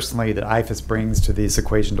you personally, that IFES brings to this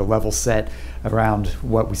equation to level set around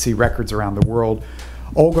what we see records around the world.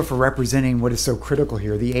 Olga, for representing what is so critical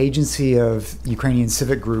here, the agency of Ukrainian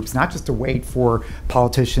civic groups, not just to wait for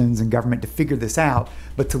politicians and government to figure this out,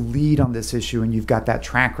 but to lead on this issue. And you've got that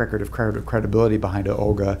track record of credibility behind it,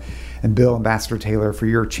 Olga. And Bill, Ambassador Taylor, for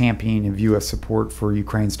your championing of U.S. support for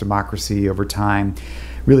Ukraine's democracy over time.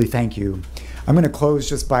 Really, thank you. I'm going to close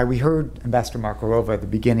just by, we heard Ambassador Markarova at the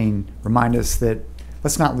beginning remind us that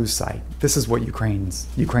let's not lose sight. This is what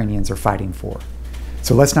Ukrainians are fighting for.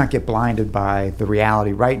 So let's not get blinded by the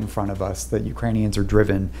reality right in front of us that Ukrainians are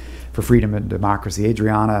driven for freedom and democracy.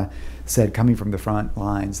 Adriana said, coming from the front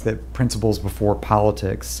lines, that principles before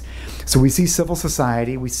politics. So we see civil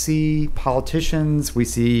society, we see politicians, we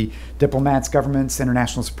see diplomats, governments,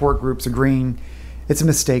 international support groups agreeing. It's a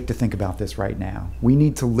mistake to think about this right now. We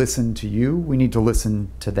need to listen to you. We need to listen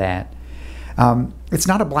to that. It's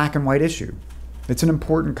not a black and white issue. It's an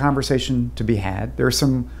important conversation to be had. There are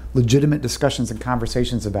some legitimate discussions and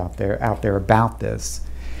conversations out there about this.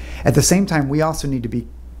 At the same time, we also need to be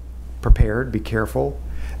prepared, be careful.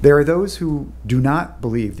 There are those who do not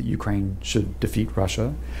believe that Ukraine should defeat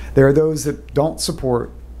Russia. There are those that don't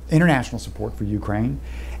support international support for Ukraine.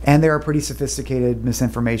 And there are pretty sophisticated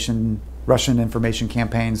misinformation, Russian information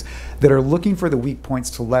campaigns that are looking for the weak points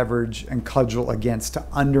to leverage and cudgel against to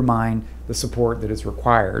undermine the support that is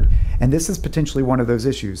required. And this is potentially one of those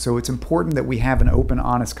issues. So it's important that we have an open,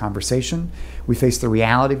 honest conversation. We face the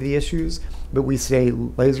reality of the issues, but we stay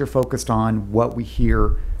laser focused on what we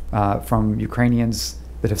hear from Ukrainians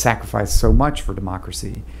that have sacrificed so much for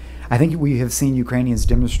democracy. I think we have seen Ukrainians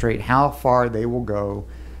demonstrate how far they will go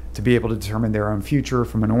to be able to determine their own future,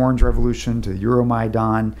 from an Orange Revolution to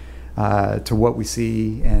Euromaidan, to what we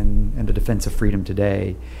see in the defense of freedom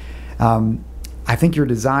today. I think your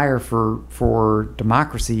desire for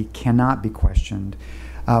democracy cannot be questioned.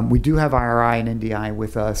 We do have IRI and NDI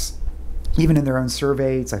with us, even in their own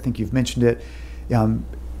surveys. I think you've mentioned it.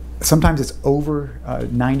 Sometimes it's over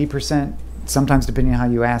 90%, sometimes depending on how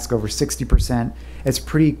you ask, over 60%. It's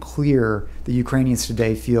pretty clear that Ukrainians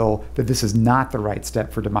today feel that this is not the right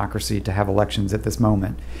step for democracy to have elections at this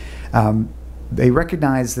moment. They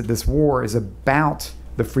recognize that this war is about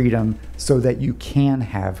the freedom so that you can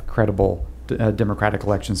have credible democratic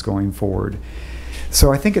elections going forward.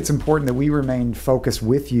 So I think it's important that we remain focused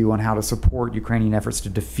with you on how to support Ukrainian efforts to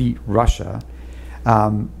defeat Russia,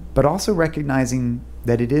 but also recognizing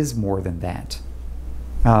that it is more than that.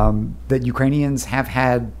 That Ukrainians have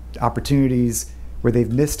had opportunities where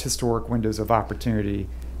they've missed historic windows of opportunity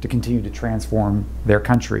to continue to transform their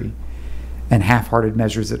country, and half-hearted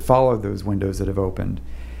measures that follow those windows that have opened.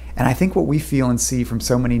 And I think what we feel and see from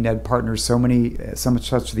so many NED partners, so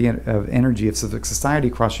much of the energy of civic society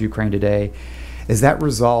across Ukraine today, is that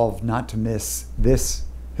resolve not to miss this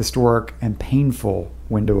historic and painful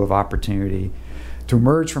window of opportunity to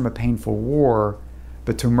emerge from a painful war,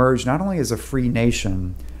 but to emerge not only as a free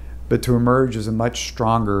nation, but to emerge as a much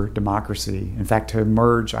stronger democracy. In fact, to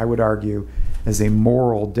emerge, I would argue, as a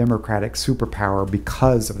moral democratic superpower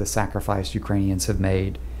because of the sacrifice Ukrainians have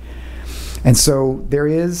made. And so there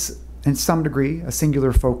is, in some degree, a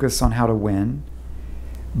singular focus on how to win,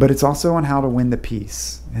 but it's also on how to win the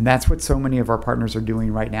peace. And that's what so many of our partners are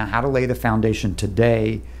doing right now, how to lay the foundation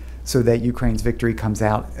today so that Ukraine's victory comes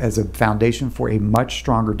out as a foundation for a much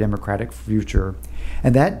stronger democratic future.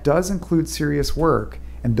 And that does include serious work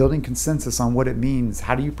and building consensus on what it means.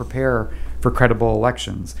 How do you prepare for credible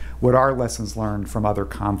elections? What are lessons learned from other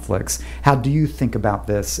conflicts? How do you think about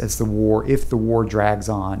this as the war, if the war drags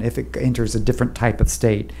on, if it enters a different type of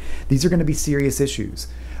state? These are going to be serious issues.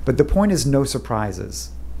 But the point is no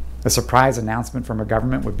surprises. A surprise announcement from a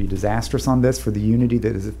government would be disastrous on this for the unity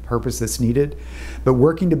that is the purpose that's needed. But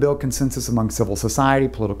working to build consensus among civil society,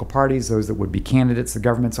 political parties, those that would be candidates, the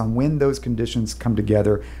governments, on when those conditions come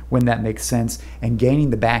together, when that makes sense, and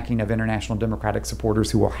gaining the backing of international democratic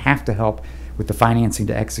supporters who will have to help with the financing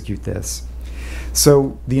to execute this.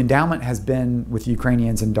 So the endowment has been with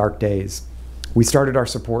Ukrainians in dark days. We started our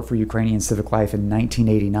support for Ukrainian civic life in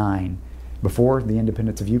 1989, before the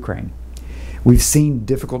independence of Ukraine. We've seen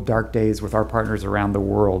difficult dark days with our partners around the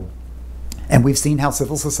world, and we've seen how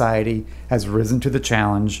civil society has risen to the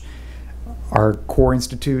challenge. Our core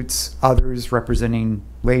institutes, others representing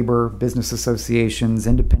labor, business associations,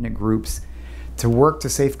 independent groups, to work to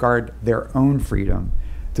safeguard their own freedom,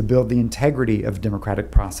 to build the integrity of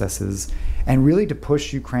democratic processes, and really to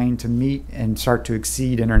push Ukraine to meet and start to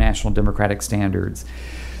exceed international democratic standards.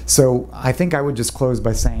 So I think I would just close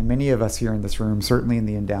by saying many of us here in this room, certainly in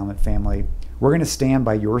the endowment family, we're going to stand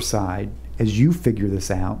by your side as you figure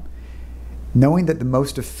this out, knowing that the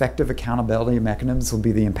most effective accountability mechanisms will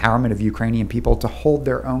be the empowerment of Ukrainian people to hold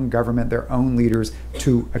their own government, their own leaders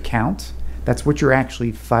to account. That's what you're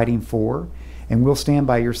actually fighting for. And we'll stand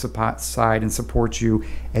by your side and support you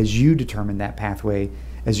as you determine that pathway,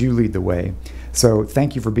 as you lead the way. So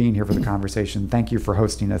thank you for being here for the conversation. Thank you for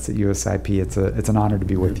hosting us at USIP. It's an honor to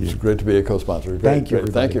be with you. It's great to be a co-sponsor. Thank you.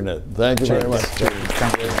 Thank you, Ned. Thank you very much.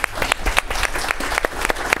 Thank you.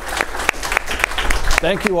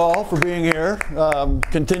 Thank you all for being here.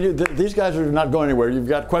 Continue. These guys are not going anywhere. You've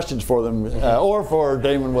got questions for them or for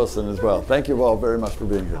Damon Wilson as well. Thank you all very much for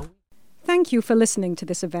being here. Thank you for listening to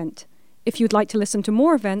this event. If you'd like to listen to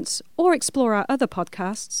more events or explore our other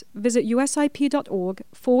podcasts, visit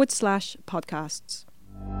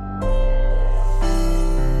usip.org/podcasts.